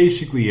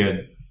basically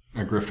a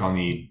grift on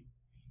the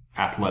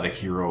athletic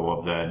hero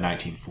of the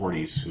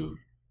 1940s who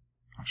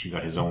actually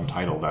got his own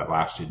title that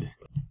lasted,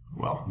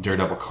 well,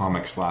 Daredevil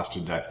Comics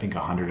lasted, I think,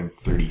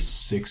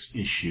 136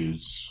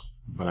 issues,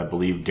 but I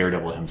believe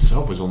Daredevil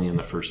himself was only in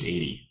the first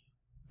 80.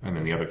 And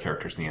then the other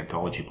characters in the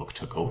anthology book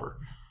took over.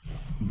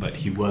 But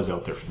he was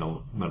out there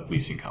for the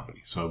Gleason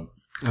Company. So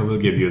I will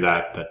give you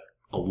that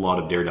a lot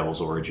of Daredevil's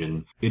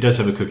origin, it does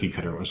have a cookie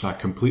cutter. It was not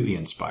completely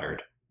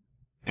inspired.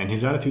 And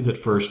his attitudes at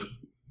first,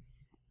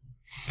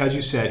 as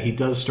you said, he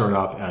does start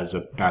off as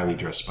a badly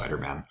dressed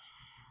Spider-Man.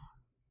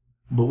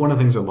 But one of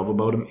the things I love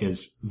about him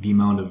is the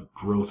amount of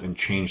growth and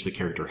change the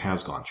character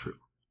has gone through.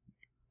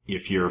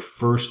 If your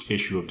first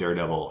issue of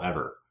Daredevil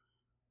ever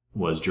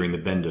was during the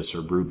Bendis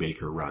or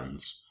Brubaker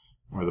runs,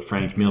 or the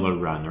Frank Miller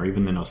run, or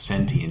even the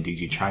Nocenti and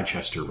D.G.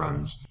 Chichester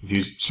runs. If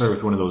you started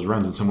with one of those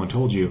runs and someone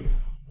told you,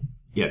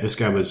 yeah, this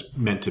guy was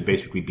meant to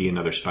basically be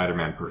another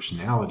Spider-Man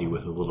personality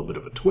with a little bit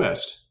of a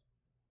twist,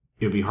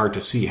 it would be hard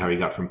to see how he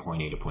got from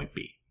point A to point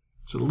B.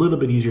 It's a little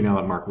bit easier now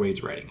that Mark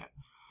Waid's writing it.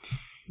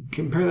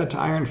 Compare that to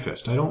Iron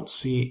Fist. I don't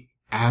see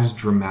as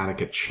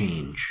dramatic a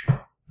change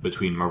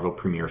between Marvel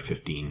Premiere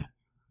 15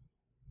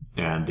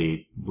 and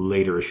the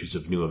later issues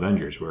of New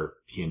Avengers where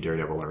he and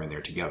Daredevil are in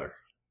there together.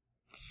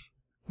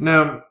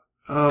 Now,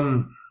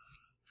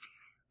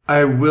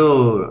 I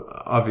will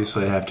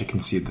obviously have to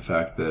concede the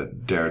fact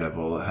that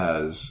Daredevil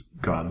has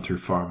gone through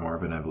far more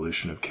of an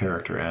evolution of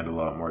character and a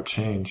lot more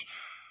change.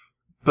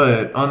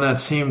 But on that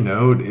same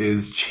note,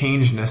 is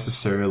change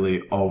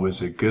necessarily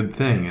always a good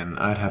thing? And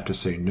I'd have to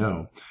say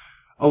no.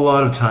 A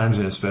lot of times,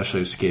 and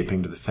especially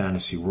escaping to the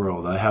fantasy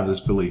world, I have this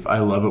belief, I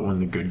love it when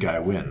the good guy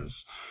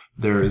wins.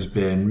 There has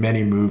been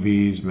many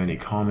movies, many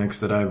comics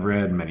that I've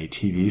read, many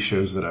TV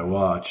shows that I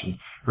watch, and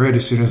right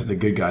as soon as the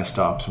good guy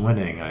stops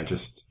winning, I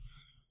just,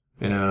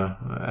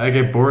 I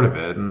get bored of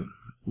it. And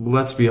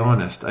let's be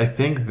honest, I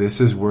think this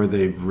is where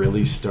they've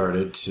really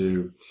started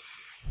to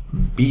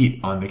beat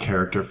on the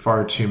character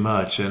far too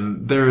much.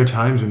 And there are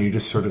times when you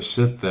just sort of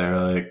sit there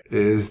like,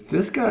 is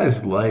this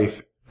guy's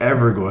life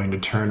ever going to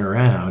turn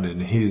around?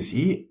 And is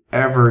he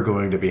ever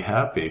going to be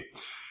happy?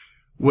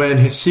 when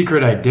his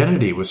secret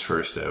identity was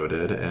first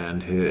outed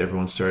and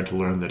everyone started to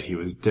learn that he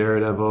was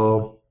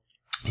Daredevil,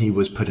 he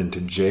was put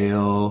into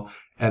jail,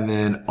 and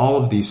then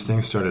all of these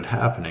things started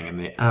happening and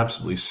they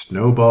absolutely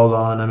snowballed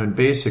on him, and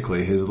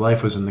basically his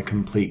life was in the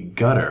complete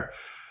gutter.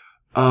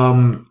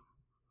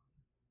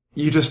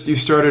 You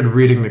started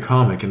reading the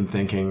comic and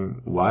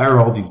thinking, why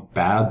are all these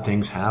bad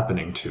things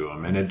happening to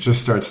him? And it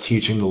just starts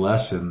teaching the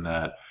lesson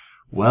that,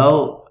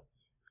 well,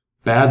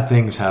 bad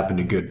things happen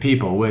to good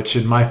people, which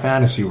in my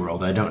fantasy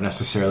world, I don't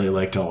necessarily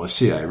like to always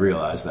see. I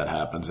realize that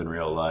happens in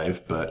real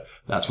life, but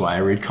that's why I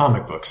read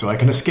comic books, so I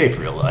can escape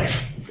real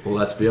life. Well,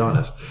 let's be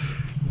honest.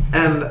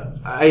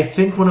 And I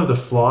think one of the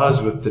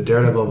flaws with the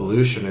Daredevil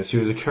evolution is he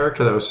was a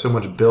character that was so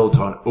much built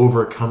on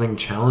overcoming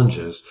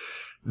challenges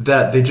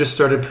that they just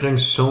started putting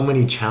so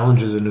many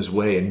challenges in his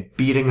way and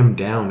beating him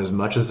down as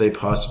much as they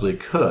possibly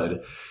could,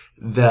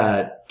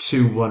 that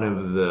to one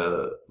of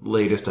the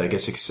latest, I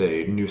guess you could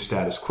say, new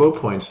status quo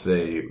points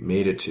they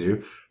made it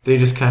to, they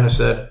just kind of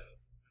said,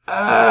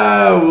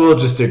 we'll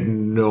just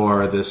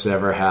ignore this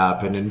ever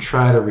happened and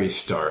try to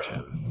restart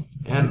him.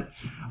 And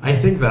I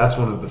think that's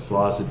one of the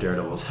flaws that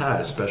Daredevil's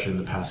had, especially in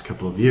the past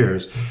couple of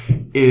years,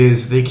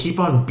 is they keep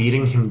on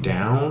beating him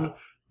down,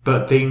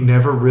 but they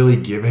never really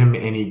give him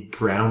any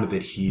ground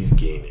that he's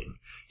gaining.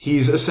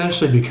 He's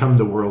essentially become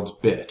the world's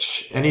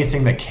bitch.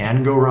 Anything that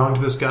can go wrong to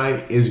this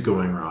guy is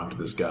going wrong to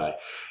this guy.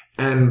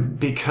 And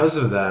because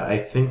of that, I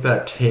think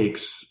that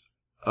takes,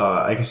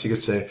 I guess you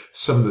could say,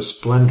 some of the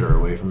splendor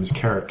away from his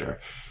character.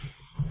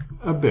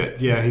 A bit,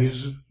 yeah.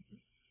 He's...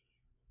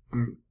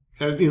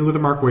 with the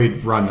Mark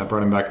Waid run, that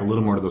brought him back a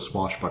little more to the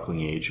swashbuckling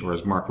age, or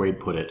as Mark Waid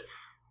put it,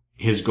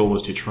 his goal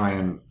was to try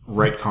and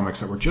write comics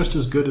that were just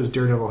as good as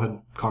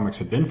Daredevil comics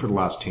had been for the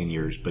last 10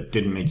 years, but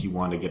didn't make you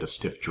want to get a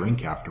stiff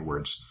drink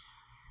afterwards.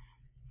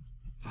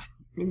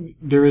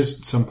 There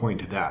is some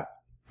point to that.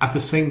 At the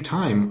same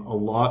time, a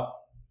lot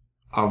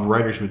of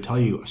writers would tell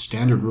you a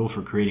standard rule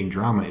for creating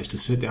drama is to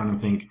sit down and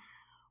think,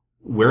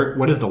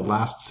 what is the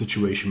last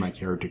situation my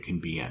character can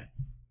be in?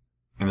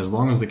 And as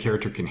long as the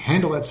character can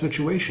handle that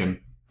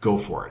situation, go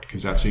for it,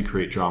 because that's how you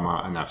create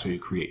drama and that's how you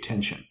create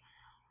tension.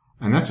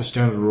 And that's a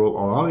standard rule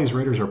a lot of these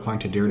writers are applying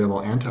to Daredevil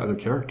and to other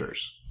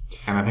characters.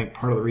 And I think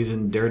part of the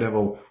reason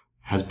Daredevil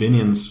has been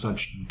in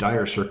such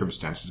dire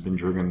circumstances, been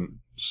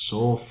driven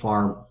so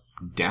far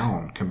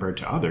down compared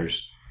to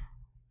others,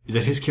 is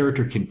that his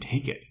character can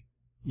take it.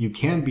 You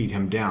can beat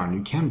him down.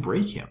 You can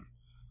break him.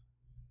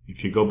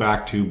 If you go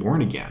back to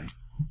Born Again,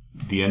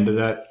 the end of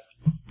that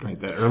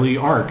early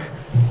arc,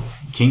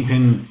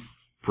 Kingpin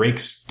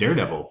breaks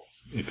Daredevil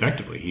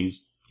effectively.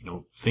 He's,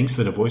 thinks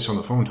that a voice on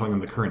the phone telling him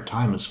the current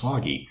time is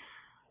foggy,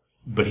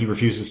 but he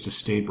refuses to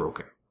stay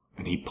broken,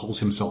 and he pulls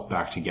himself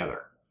back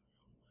together,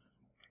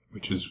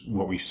 which is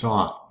what we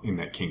saw in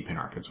that Kingpin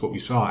arc. It's what we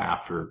saw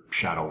after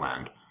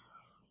Shadowland,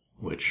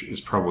 which is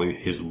probably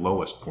his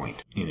lowest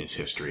point in his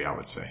history, I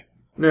would say.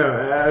 No,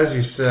 as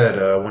you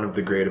said, one of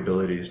the great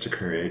abilities to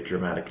create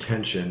dramatic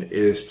tension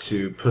is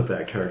to put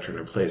that character in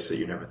a place that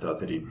you never thought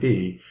that he'd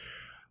be.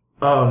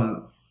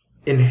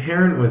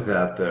 Inherent with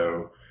that,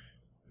 though,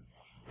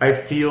 I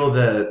feel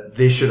that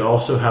they should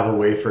also have a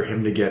way for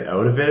him to get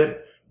out of it,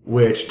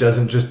 which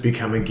doesn't just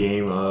become a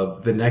game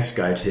of the next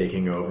guy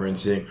taking over and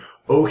saying,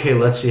 okay,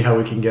 let's see how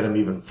we can get him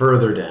even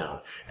further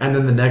down. And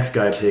then the next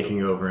guy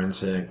taking over and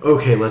saying,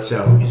 okay, let's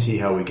see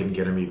how we can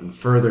get him even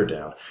further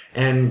down.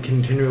 And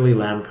continually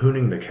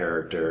lampooning the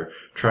character,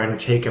 trying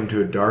to take him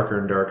to a darker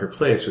and darker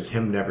place with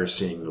him never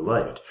seeing the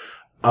light.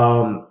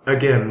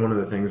 Again, one of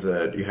the things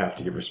that you have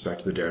to give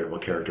respect to the Daredevil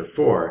character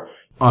for,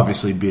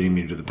 obviously beating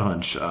me to the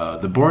punch,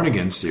 the Born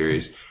Again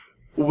series,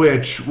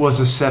 which was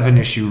a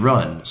 7-issue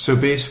run. So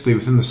basically,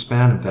 within the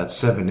span of that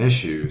 7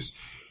 issues,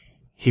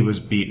 he was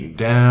beaten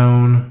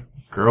down,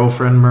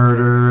 girlfriend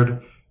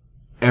murdered,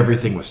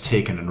 everything was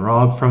taken and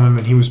robbed from him,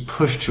 and he was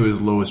pushed to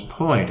his lowest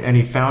point, and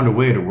he found a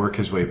way to work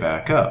his way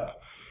back up.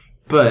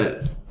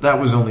 But that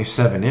was only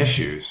 7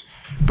 issues.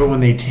 But when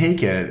they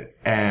take it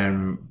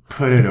and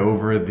put it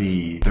over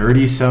the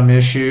 30-some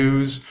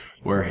issues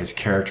where his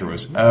character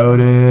was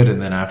outed,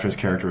 and then after his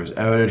character was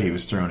outed, he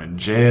was thrown in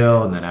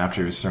jail, and then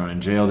after he was thrown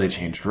in jail, they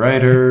changed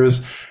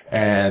writers,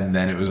 and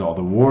then it was all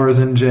the wars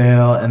in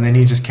jail, and then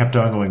he just kept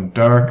on going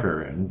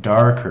darker and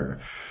darker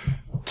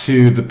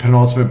to the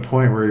penultimate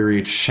point where he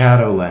reached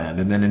Shadowland.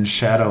 And then in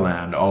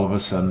Shadowland, all of a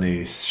sudden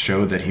they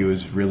showed that he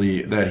was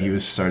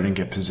starting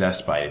to get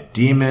possessed by a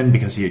demon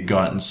because he had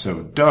gotten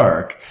so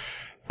dark.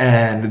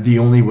 And the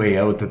only way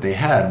out that they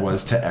had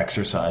was to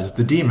exorcise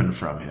the demon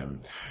from him,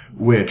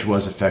 which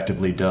was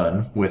effectively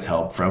done with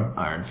help from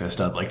Iron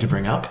Fist, I'd like to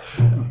bring up.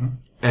 Mm-hmm.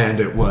 And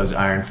it was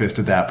Iron Fist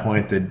at that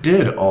point that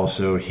did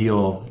also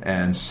heal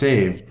and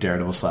save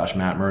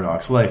Daredevil/Matt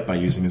Murdock's life by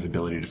using his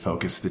ability to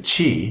focus the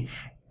chi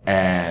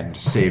and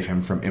save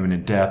him from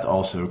imminent death,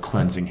 also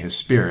cleansing his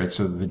spirit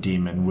so that the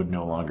demon would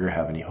no longer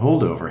have any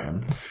hold over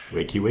him.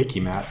 Wakey,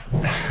 wakey, Matt.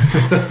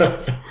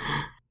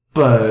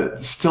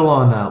 But still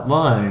on that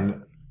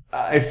line,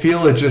 I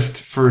feel it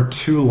just for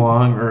too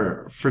long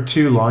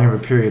of a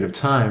period of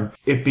time,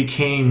 it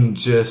became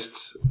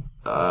just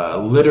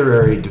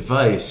literary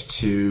device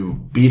to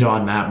beat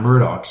on Matt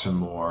Murdock some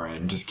more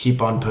and just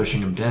keep on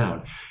pushing him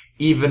down.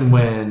 Even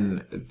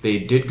when they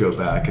did go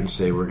back and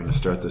say, we're going to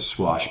start the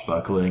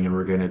swashbuckling and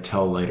we're going to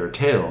tell lighter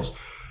tales,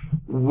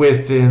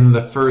 within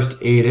the first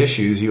 8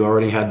 issues, you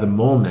already had the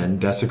Mole Men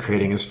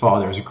desecrating his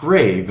father's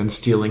grave and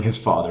stealing his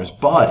father's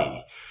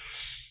body.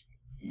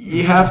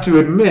 You have to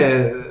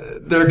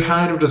admit, they're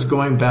kind of just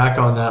going back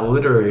on that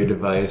literary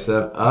device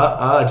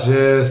of,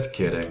 just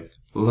kidding.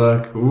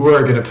 Look,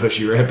 we're going to push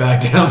you right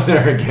back down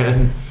there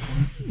again.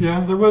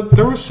 Yeah, there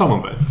was some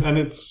of it. And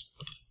it's,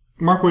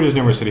 Mark Waid has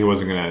never said he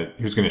was going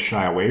to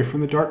shy away from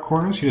the dark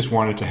corners. He just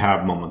wanted to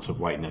have moments of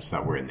lightness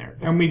that were in there.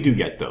 And we do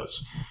get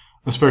those.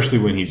 Especially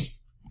when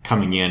he's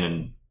coming in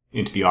and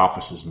into the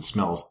offices and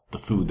smells the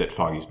food that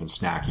Foggy's been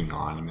snacking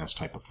on and this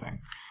type of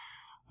thing.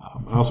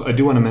 Also, I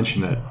do want to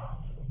mention that,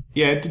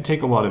 yeah, it did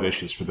take a lot of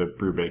issues for the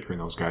Brubaker and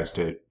those guys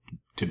to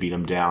beat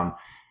him down.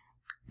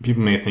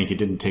 People may think it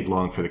didn't take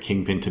long for the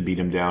Kingpin to beat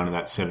him down in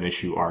that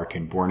 7-issue arc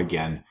in Born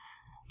Again.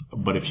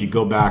 But if you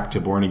go back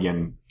to Born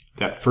Again,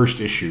 that first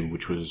issue,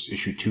 which was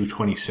issue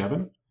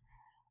 227,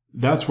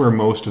 that's where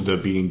most of the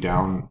beating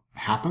down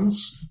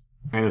happens.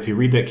 And if you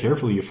read that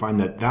carefully, you find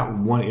that that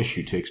one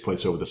issue takes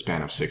place over the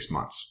span of 6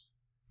 months.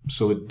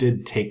 So it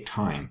did take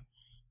time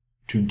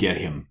to get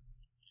him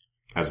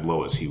as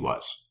low as he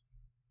was.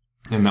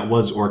 And that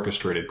was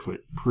orchestrated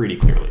pretty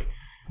clearly.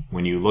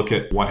 When you look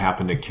at what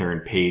happened to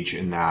Karen Page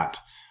in that,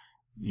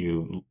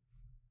 you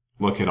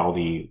look at all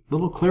the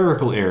little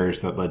clerical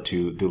errors that led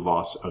to the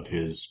loss of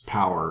his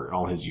power,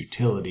 all his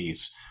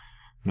utilities.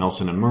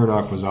 Nelson and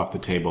Murdoch was off the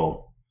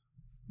table,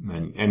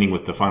 and ending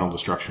with the final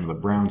destruction of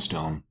the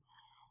Brownstone.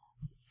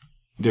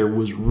 There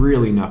was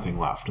really nothing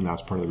left, and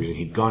that's part of the reason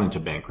he'd gone into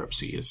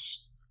bankruptcy,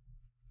 is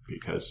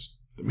because,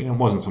 I mean, it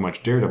wasn't so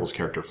much Daredevil's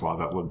character flaw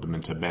that led them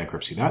into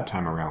bankruptcy that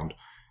time around.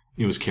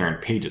 It was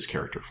Karen Page's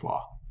character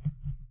flaw,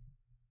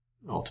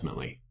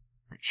 ultimately.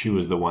 She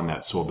was the one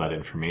that sold that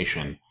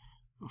information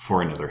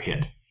for another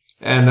hit.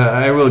 And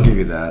I will give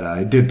you that.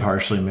 I did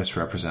partially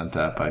misrepresent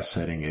that by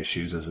citing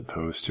issues as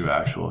opposed to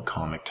actual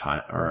comic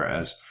time, or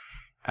as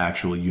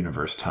actual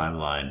universe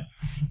timeline.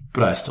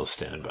 But I still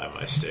stand by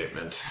my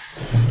statement.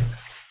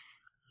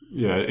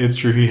 Yeah, it's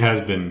true. He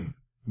has been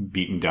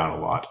beaten down a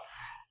lot.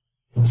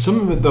 Some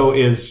of it, though,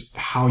 is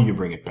how you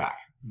bring it back.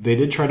 They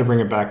did try to bring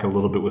it back a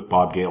little bit with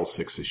Bob Gale's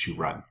 6-issue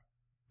run.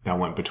 That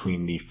went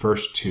between the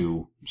first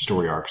 2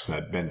 story arcs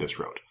that Bendis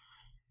wrote.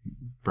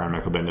 Brian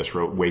Michael Bendis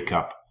wrote Wake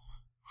Up,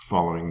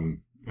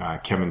 following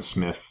Kevin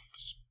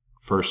Smith's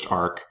first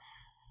arc,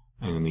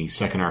 and the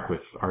second arc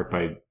with art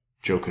by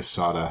Joe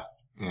Quesada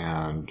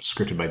and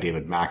scripted by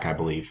David Mack, I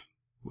believe,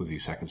 was the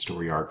second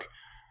story arc.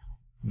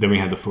 Then we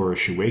had the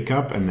 4-issue Wake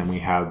Up, and then we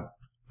had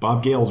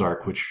Bob Gale's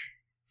arc, which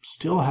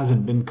still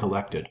hasn't been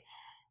collected,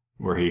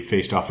 where he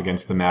faced off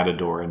against the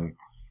Matador, and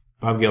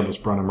Bob Gale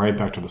just brought him right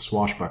back to the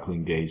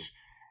swashbuckling days.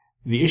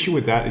 The issue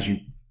with that is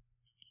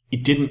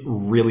it didn't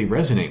really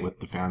resonate with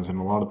the fans, and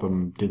a lot of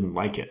them didn't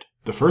like it.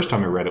 The first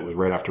time I read it was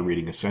right after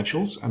reading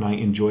Essentials, and I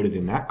enjoyed it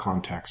in that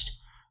context.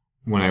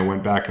 When I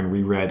went back and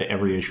reread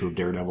every issue of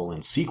Daredevil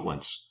in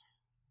sequence,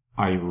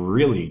 I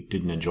really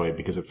didn't enjoy it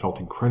because it felt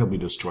incredibly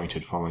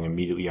disjointed, following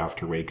immediately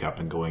after Wake Up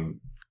and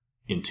going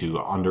into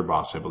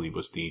Underboss, I believe,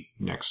 was the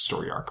next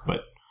story arc.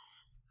 But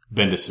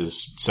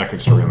Bendis' second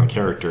story on the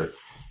character,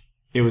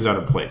 it was out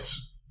of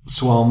place.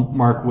 So while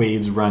Mark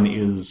Waid's run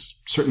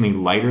is certainly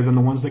lighter than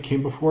the ones that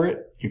came before it,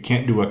 you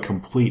can't do a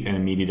complete and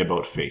immediate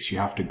about-face. You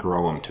have to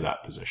grow him to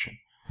that position.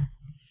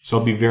 So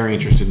I'll be very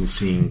interested in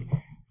seeing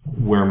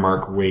where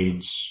Mark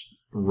Waid's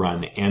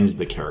run ends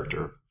the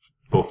character,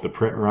 both the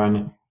print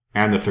run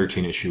and the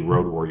 13-issue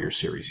Road Warrior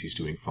series he's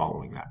doing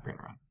following that print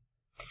run.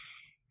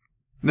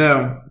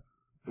 Now,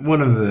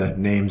 one of the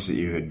names that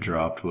you had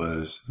dropped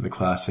was the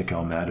classic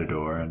El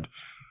Matador, and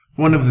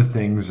one of the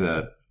things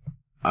that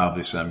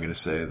obviously I'm going to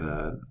say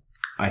that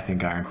I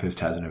think Iron Fist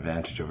has an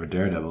advantage over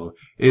Daredevil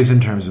is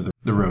in terms of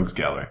the Rogues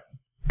Gallery.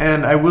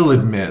 And I will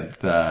admit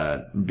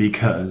that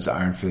because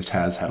Iron Fist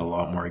has had a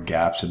lot more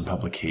gaps in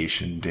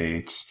publication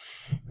dates,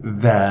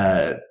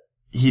 that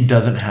he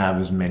doesn't have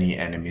as many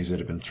enemies that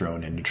have been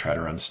thrown in to try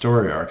to run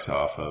story arcs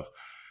off of.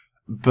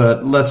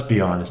 But let's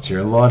be honest here,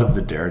 a lot of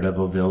the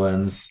Daredevil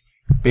villains,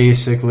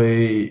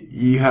 basically,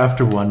 you have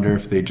to wonder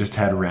if they just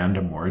had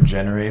random word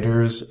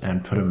generators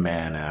and put a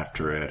man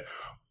after it.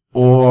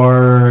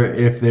 Or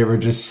if they were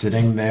just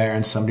sitting there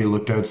and somebody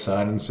looked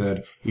outside and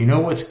said, you know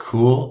what's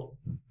cool?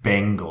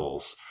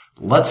 Bengals.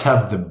 Let's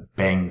have the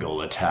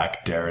Bengal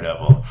attack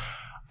Daredevil.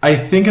 I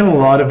think in a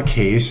lot of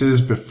cases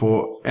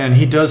before, and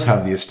he does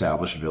have the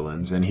established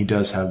villains, and he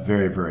does have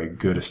very, very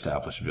good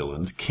established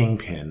villains.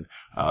 Kingpin,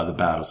 the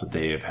battles that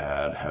they have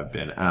had have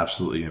been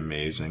absolutely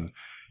amazing.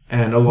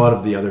 And a lot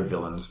of the other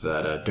villains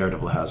that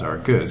Daredevil has are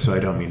good, so I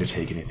don't mean to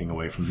take anything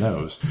away from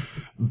those.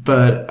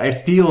 But I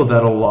feel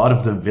that a lot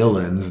of the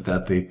villains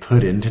that they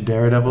put into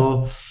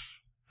Daredevil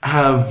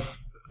have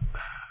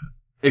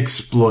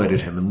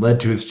exploited him and led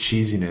to his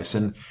cheesiness.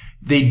 And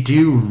they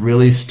do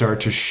really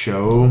start to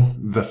show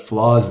the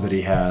flaws that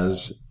he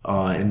has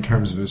in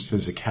terms of his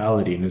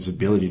physicality and his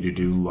ability to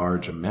do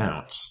large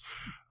amounts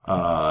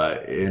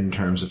in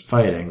terms of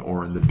fighting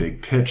or in the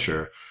big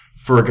picture.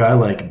 For a guy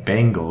like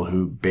Bengal,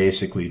 who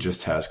basically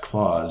just has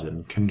claws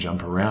and can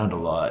jump around a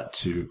lot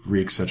to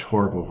wreak such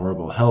horrible,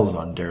 horrible hells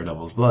on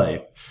Daredevil's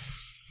life,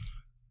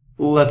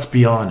 let's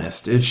be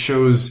honest, it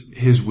shows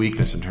his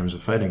weakness in terms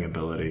of fighting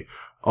ability.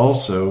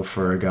 Also,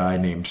 for a guy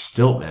named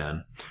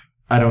Stiltman,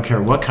 I don't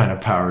care what kind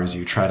of powers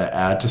you try to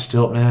add to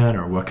Stiltman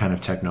or what kind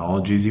of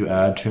technologies you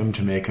add to him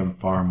to make him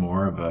far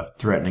more of a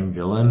threatening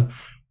villain.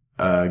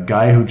 A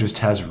guy who just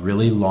has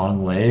really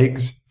long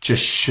legs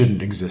just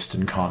shouldn't exist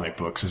in comic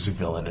books as a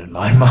villain in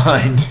my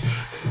mind.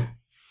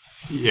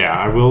 Yeah,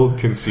 I will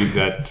concede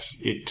that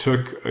it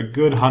took a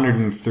good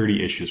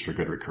 130 issues for a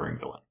good recurring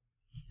villain.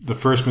 The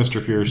first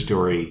Mr. Fear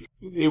story,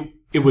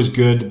 it was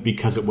good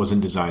because it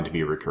wasn't designed to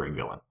be a recurring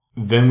villain.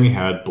 Then we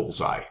had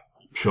Bullseye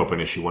show up in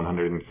issue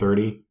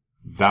 130.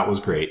 That was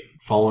great.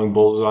 Following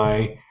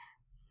Bullseye,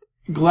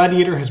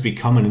 Gladiator has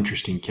become an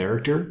interesting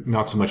character,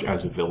 not so much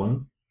as a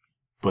villain,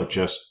 but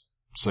just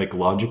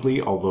psychologically,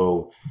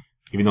 although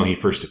even though he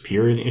first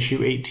appeared in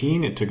issue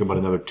 18, it took about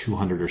another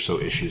 200 or so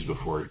issues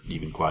before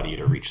even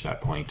Gladiator reached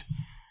that point.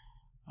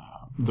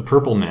 The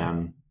Purple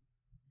Man,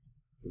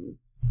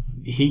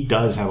 he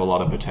does have a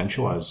lot of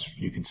potential, as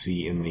you can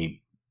see in the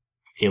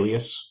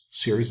Alias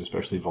series,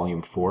 especially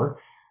Volume 4.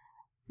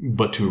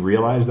 But to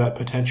realize that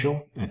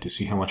potential and to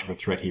see how much of a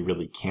threat he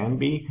really can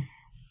be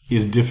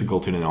is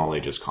difficult in an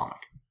all-ages comic.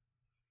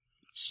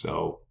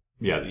 So,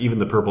 yeah, even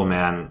the Purple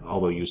Man,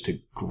 although used to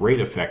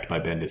great effect by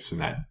Bendis in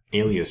that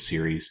Alias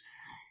series,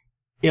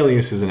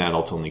 Alias is an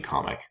adult-only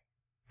comic.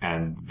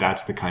 And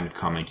that's the kind of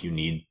comic you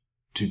need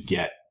to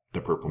get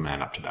the Purple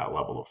Man up to that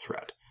level of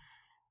threat.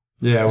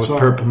 Yeah, with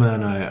Purple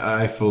Man,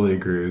 I fully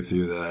agree with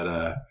you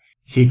that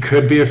he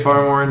could be a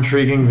far more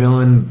intriguing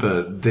villain,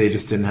 but they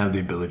just didn't have the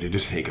ability to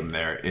take him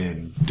there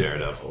in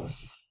Daredevil.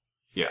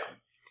 Yeah.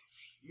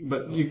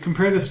 But you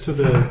compare this to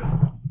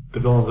the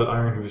villains that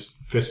Iron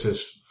Fist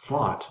has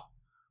fought,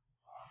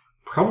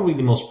 probably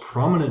the most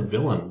prominent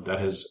villain that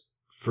has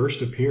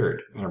first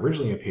appeared and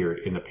originally appeared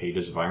in the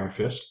pages of Iron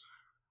Fist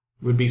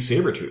would be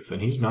Sabretooth,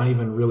 and he's not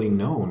even really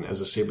known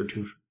as a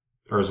Sabretooth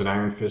or as an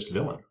Iron Fist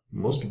villain.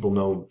 Most people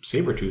know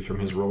Sabretooth from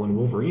his role in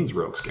Wolverine's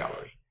Rogues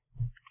Gallery.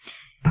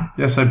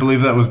 Yes, I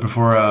believe that was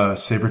before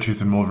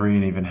Sabretooth and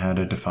Wolverine even had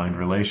a defined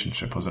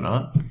relationship, was it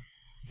not?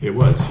 It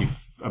was.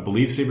 I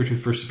believe Sabretooth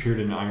first appeared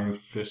in Iron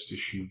Fist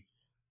issue...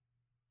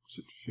 Was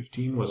it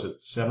 15? Was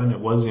it 7? It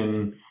was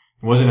in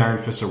Iron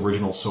Fist's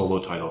original solo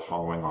title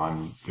following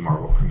on the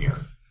Marvel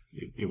premiere.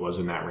 It was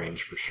in that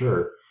range for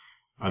sure.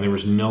 And there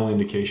was no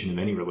indication of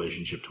any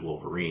relationship to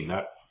Wolverine.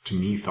 That, to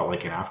me, felt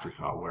like an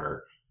afterthought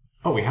where,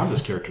 oh, we have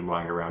this character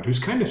lying around who's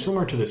kind of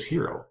similar to this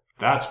hero.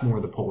 That's more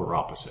the polar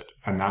opposite.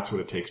 And that's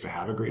what it takes to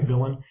have a great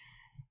villain,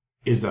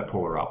 is that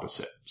polar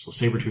opposite. So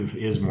Sabretooth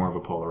is more of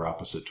a polar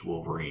opposite to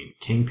Wolverine.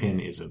 Kingpin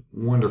is a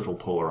wonderful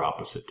polar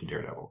opposite to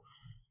Daredevil,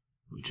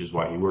 which is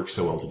why he works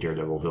so well as a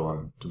Daredevil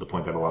villain, to the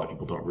point that a lot of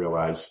people don't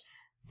realize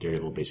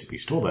Daredevil basically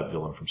stole that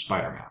villain from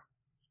Spider-Man.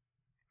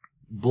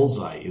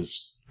 Bullseye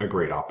is a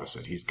great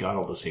opposite. He's got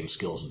all the same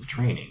skills and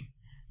training,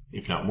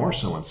 if not more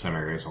so in some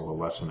areas, although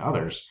less in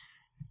others.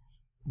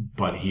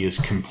 But he is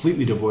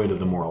completely devoid of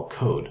the moral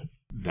code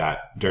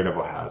that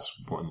Daredevil has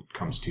when it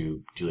comes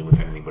to dealing with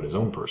anything but his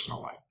own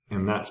personal life.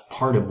 And that's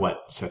part of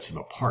what sets him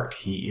apart.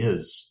 He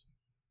is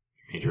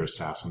a major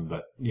assassin,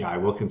 but yeah, I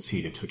will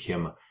concede it took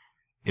him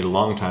a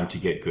long time to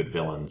get good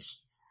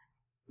villains.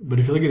 But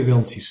if you look at the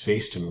villains he's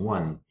faced and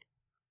won,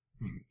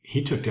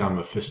 he took down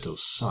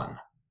Mephisto's son.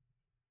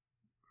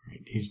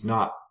 He's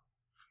not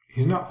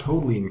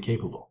totally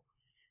incapable.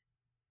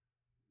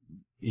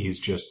 He's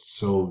just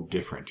so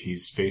different.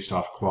 He's faced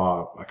off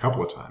Claw a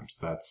couple of times.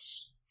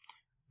 That's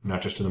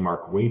not just in the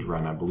Mark Waid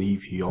run. I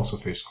believe he also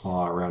faced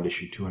Claw around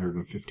issue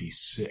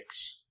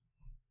 256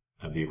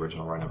 of the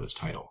original run of his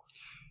title.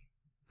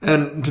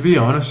 And to be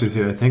honest with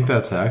you, I think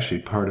that's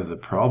actually part of the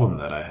problem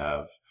that I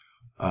have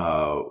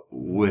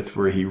with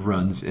where he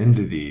runs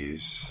into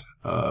these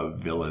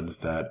villains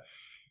that,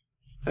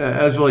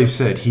 as well he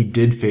said, he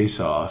did face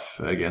off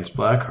against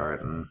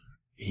Blackheart and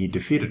he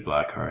defeated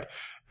Blackheart.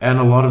 And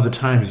a lot of the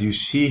times you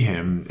see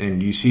him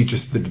and you see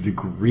just the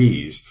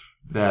degrees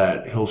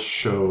that he'll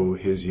show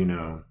his,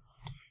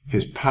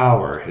 his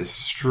power, his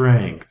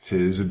strength,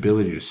 his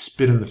ability to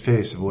spit in the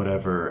face of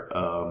whatever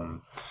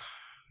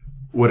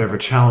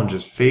challenge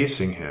is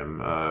facing him,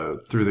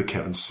 through the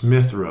Kevin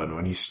Smith run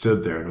when he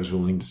stood there and was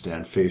willing to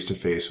stand face to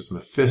face with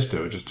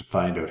Mephisto just to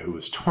find out who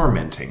was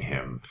tormenting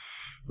him.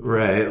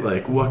 Right?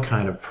 Like, what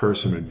kind of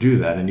person would do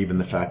that? And even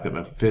the fact that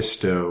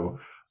Mephisto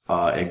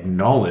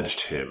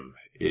acknowledged him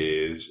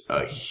is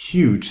a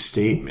huge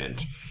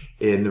statement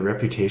in the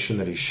reputation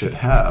that he should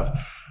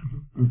have.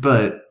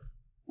 But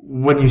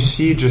when you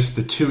see just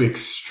the two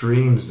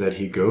extremes that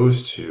he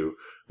goes to,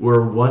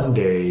 where one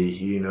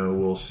day,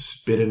 will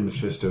spit in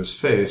Mephisto's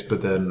face,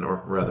 but then,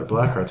 or rather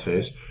Blackheart's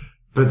face,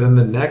 But then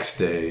the next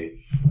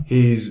day,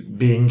 he's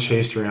being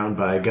chased around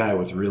by a guy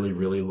with really,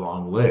 really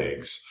long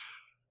legs.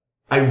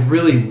 I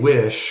really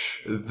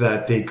wish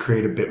that they'd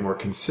create a bit more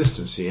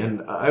consistency,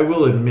 and I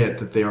will admit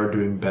that they are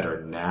doing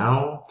better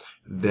now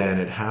than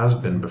it has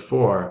been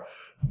before.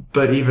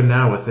 But even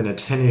now, within a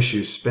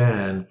 10-issue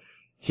span,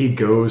 he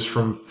goes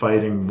from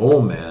fighting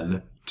mole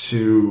men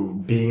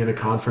to being in a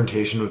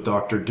confrontation with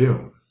Doctor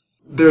Doom.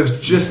 There's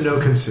just no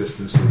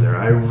consistency there.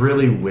 I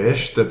really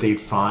wish that they'd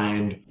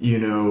find,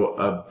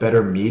 a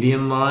better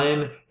median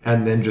line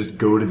and then just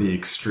go to the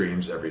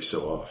extremes every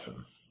so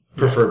often.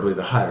 Preferably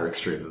the higher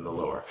extreme than the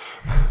lower.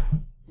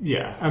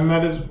 Yeah, and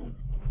that is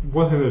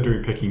one thing they're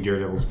doing picking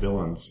Daredevil's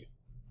villains.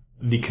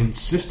 The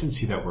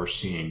consistency that we're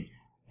seeing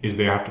is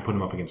they have to put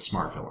him up against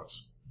smart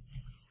villains.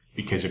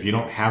 Because if you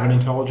don't have an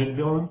intelligent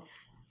villain,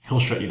 he'll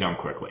shut you down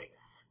quickly.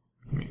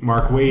 I mean,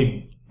 Mark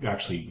Waid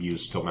actually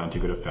used Stiltman to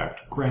good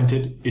effect.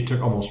 Granted, it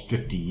took almost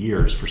 50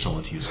 years for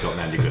someone to use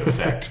Stiltman to good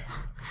effect.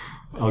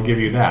 I'll give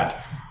you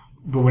that.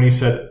 But when he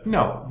said,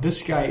 no,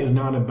 this guy is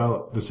not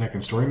about the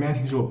second story, man.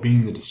 He's about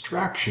being the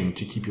distraction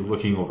to keep you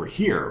looking over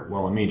here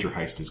while a major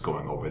heist is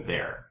going over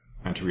there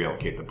and to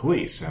reallocate the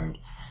police. And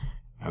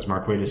as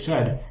Mark Waid has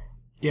said,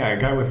 yeah, a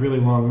guy with really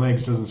long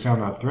legs doesn't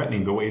sound that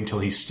threatening, but wait until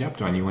he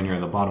stepped on you when you're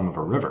in the bottom of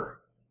a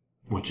river,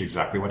 which is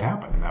exactly what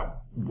happened. And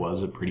that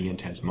was a pretty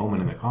intense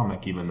moment in the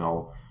comic, even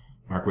though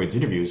Mark Waid's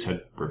interviews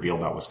had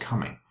revealed that was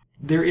coming.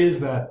 There is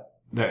that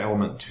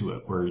element to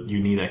it where you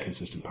need that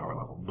consistent power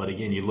level. But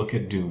again, you look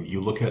at Doom,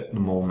 you look at the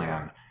Mole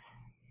Man,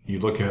 you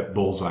look at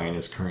Bullseye in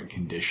his current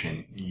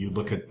condition, you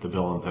look at the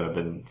villains that have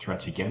been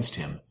threats against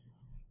him.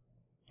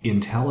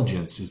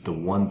 Intelligence is the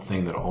one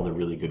thing that all the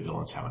really good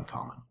villains have in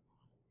common.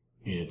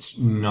 It's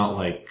not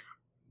like,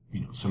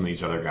 some of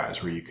these other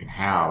guys where you can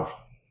have,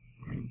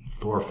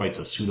 Thor fights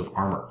a suit of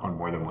armor on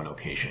more than one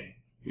occasion.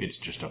 It's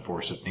just a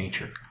force of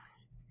nature.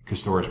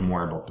 Because Thor is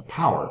more about the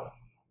power.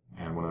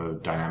 And one of the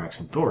dynamics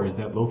in Thor is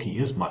that Loki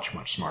is much,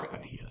 much smarter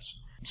than he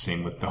is.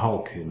 Same with the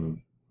Hulk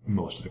in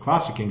most of the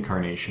classic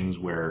incarnations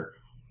where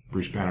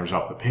Bruce Banner's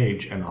off the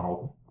page and the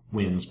Hulk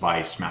wins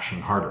by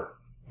smashing harder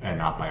and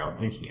not by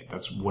outthinking it.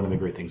 That's one of the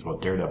great things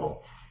about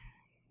Daredevil.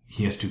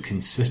 He has to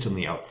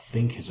consistently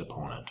outthink his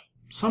opponent.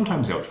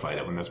 Sometimes outfight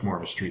it when that's more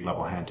of a street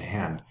level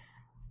hand-to-hand.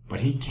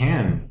 But he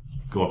can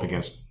go up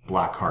against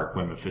Blackheart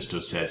when Mephisto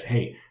says,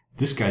 hey,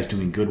 this guy's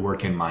doing good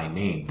work in my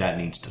name. That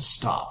needs to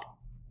stop.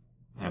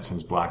 And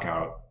sends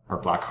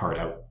Blackheart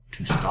out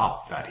to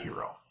stop that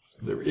hero.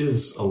 So there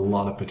is a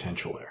lot of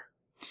potential there.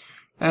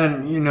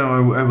 And,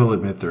 I will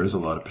admit there is a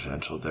lot of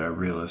potential there.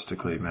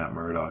 Realistically, Matt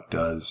Murdock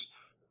does,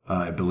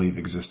 I believe,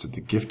 exist at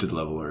the gifted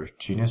level or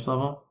genius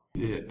level.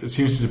 It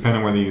seems to depend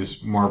on whether you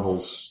use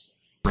Marvel's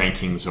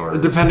rankings or...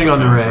 Depending on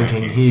the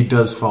ranking, he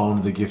does fall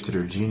into the gifted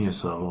or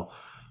genius level.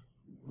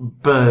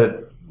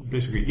 But...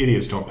 basically,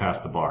 idiots don't pass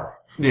the bar.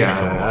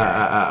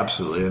 Yeah,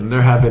 absolutely. And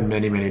there have been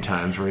many, many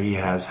times where he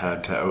has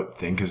had to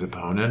outthink his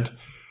opponent.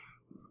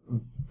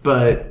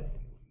 But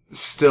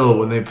still,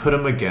 when they put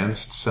him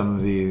against some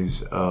of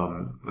these,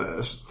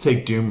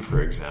 take Doom,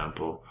 for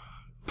example.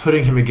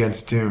 Putting him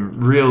against Doom,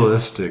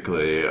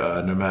 realistically,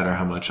 no matter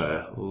how much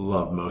I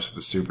love most of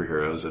the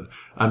superheroes, and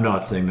I'm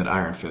not saying that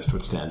Iron Fist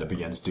would stand up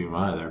against Doom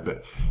either,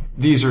 but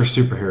these are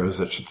superheroes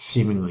that should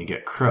seemingly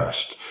get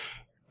crushed.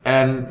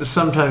 And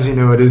sometimes,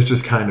 it is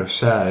just kind of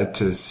sad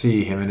to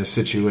see him in a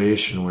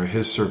situation where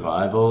his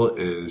survival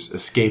is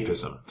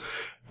escapism,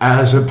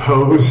 as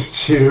opposed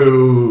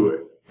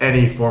to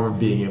any form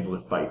of being able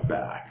to fight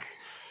back.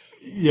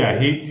 Yeah,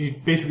 he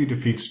basically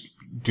defeats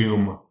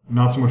Doom,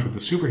 not so much with the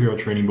superhero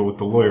training, but with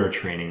the lawyer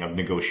training of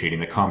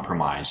negotiating the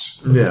compromise.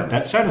 Yeah.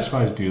 That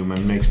satisfies Doom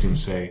and makes Doom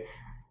say,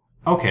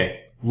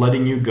 okay,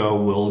 letting you go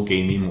will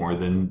gain me more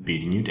than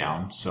beating you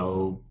down,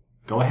 so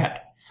go ahead.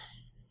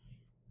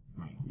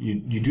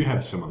 You do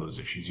have some of those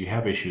issues. You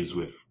have issues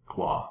with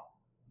Claw.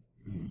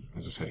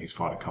 As I said, he's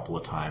fought a couple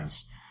of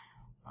times.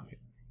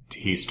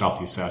 He stopped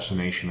the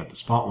assassination that the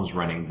Spot was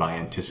running by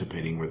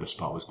anticipating where the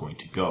Spot was going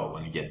to go,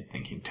 and again,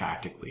 thinking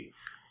tactically.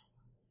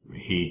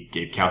 He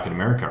gave Captain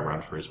America a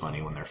run for his money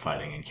when they're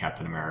fighting, and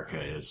Captain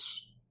America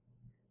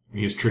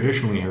he's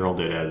traditionally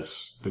heralded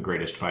as the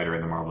greatest fighter in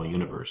the Marvel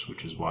Universe,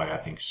 which is why I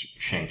think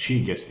Shang-Chi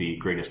gets the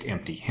greatest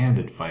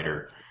empty-handed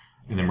fighter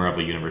in the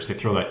Marvel Universe. They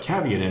throw that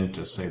caveat in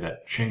to say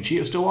that Shang-Chi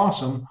is still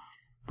awesome,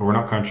 but we're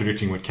not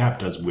contradicting what Cap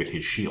does with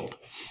his shield.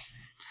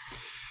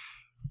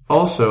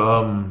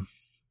 Also,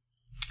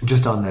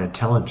 just on the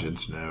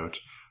intelligence note,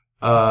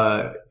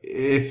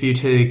 if you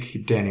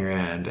take Danny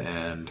Rand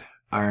and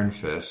Iron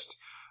Fist,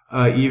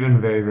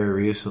 even very, very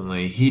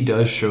recently, he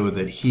does show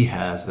that he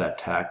has that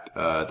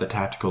the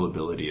tactical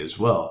ability as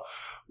well.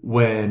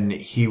 When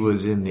he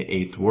was in the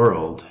Eighth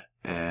World,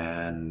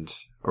 or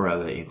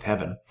rather the Eighth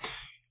Heaven,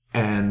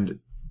 and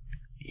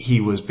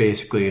he was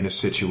basically in a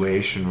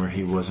situation where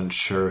he wasn't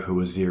sure who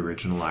was the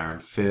original Iron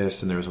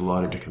Fist, and there was a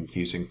lot of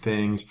confusing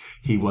things.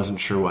 He wasn't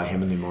sure why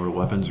him and the Immortal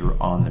Weapons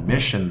were on the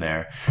mission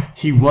there.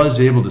 He was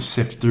able to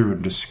sift through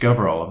and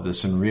discover all of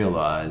this and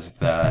realize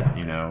that,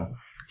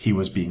 he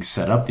was being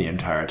set up the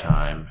entire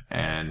time,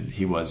 and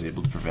he was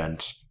able to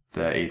prevent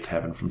the Eighth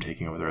Heaven from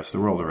taking over the rest of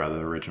the world, or rather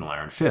the original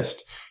Iron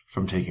Fist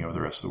from taking over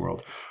the rest of the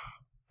world.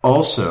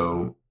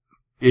 Also,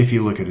 if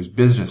you look at his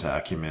business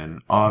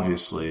acumen,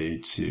 obviously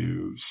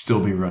to still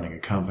be running a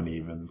company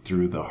even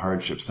through the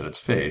hardships that it's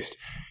faced,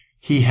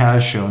 he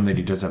has shown that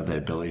he does have the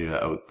ability to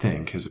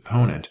outthink his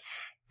opponent.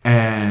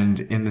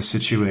 And in the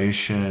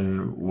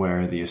situation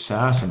where the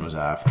assassin was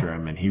after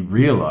him and he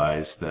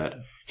realized that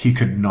he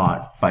could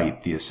not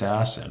fight the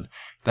assassin,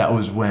 that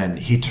was when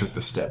he took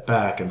the step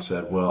back and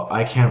said, well,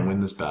 I can't win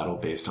this battle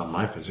based on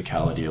my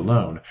physicality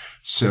alone.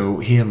 So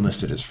he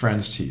enlisted his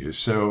friends to use.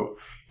 So,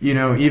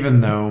 even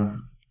though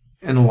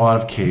in a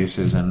lot of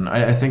cases, and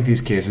I think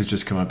these cases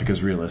just come up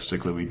because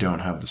realistically we don't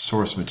have the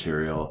source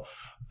material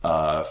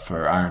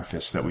for Iron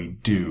Fist that we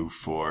do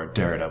for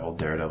Daredevil.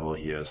 Daredevil,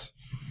 he has,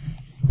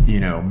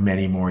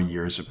 many more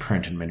years of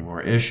print and many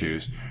more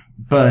issues.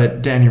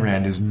 But Danny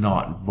Rand is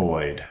not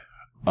void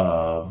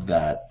of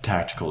that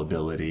tactical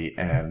ability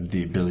and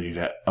the ability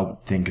to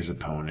outthink his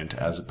opponent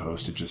as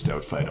opposed to just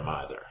outfight him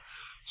either.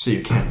 So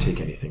you can't take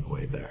anything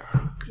away there.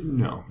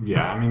 No.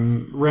 Yeah, I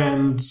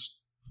mean,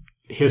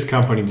 his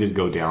company did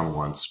go down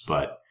once,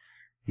 but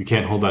you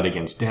can't hold that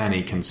against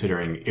Danny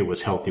considering it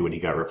was healthy when he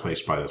got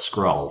replaced by the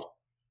Skrull.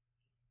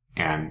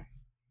 And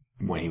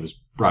when he was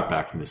brought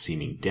back from the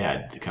seeming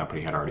dead, the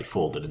company had already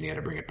folded and he had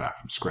to bring it back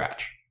from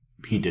scratch.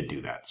 He did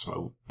do that, so I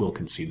will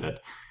concede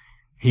that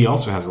he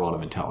also has a lot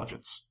of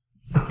intelligence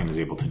and is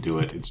able to do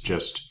it. It's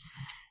just,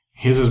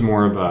 his is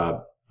more of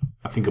a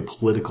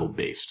political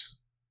based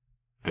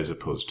as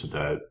opposed to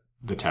the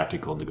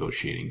tactical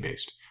negotiating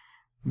based.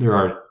 There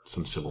are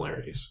some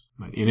similarities.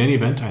 But in any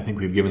event, I think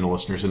we've given the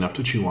listeners enough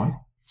to chew on.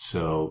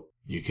 So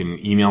you can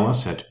email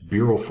us at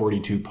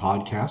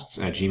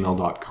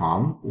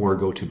bureau42podcasts@gmail.com or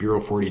go to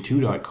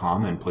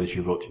bureau42.com and place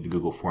your vote through the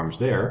Google Forms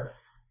there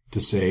to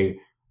say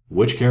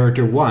which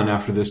character won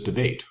after this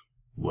debate.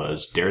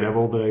 Was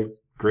Daredevil the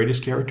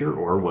greatest character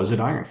or was it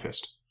Iron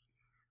Fist?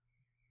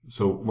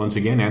 So once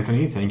again,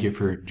 Anthony, thank you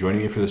for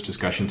joining me for this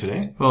discussion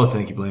today. Well,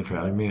 thank you, Blaine, for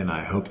having me, and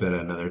I hope that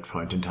at another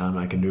point in time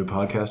I can do a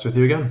podcast with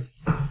you again.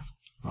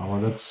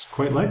 Well, that's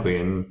quite likely,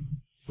 and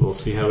we'll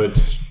see how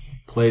it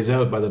plays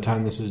out by the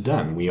time this is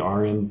done. We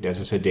are in, as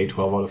I said, day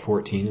 12 out of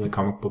 14 in the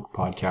Comic Book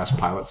Podcast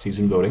pilot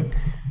season voting.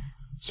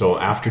 So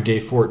after day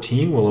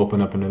 14, we'll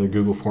open up another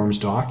Google Forms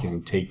doc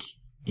and take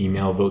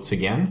email votes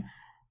again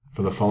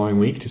for the following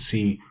week to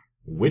see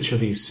which of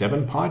these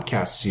 7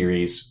 podcast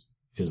series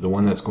is the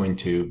one that's going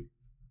to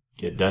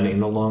get done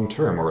in the long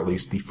term, or at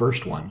least the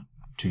first one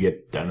to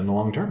get done in the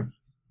long term.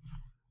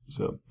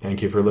 So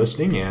thank you for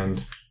listening,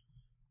 and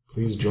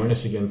please join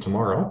us again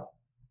tomorrow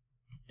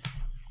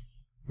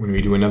when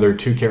we do another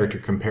 2-character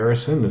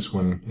comparison, this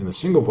one in the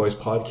Single Voice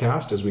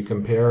podcast, as we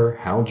compare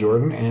Hal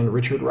Jordan and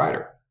Richard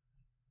Rider.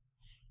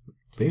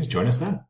 Please join us then.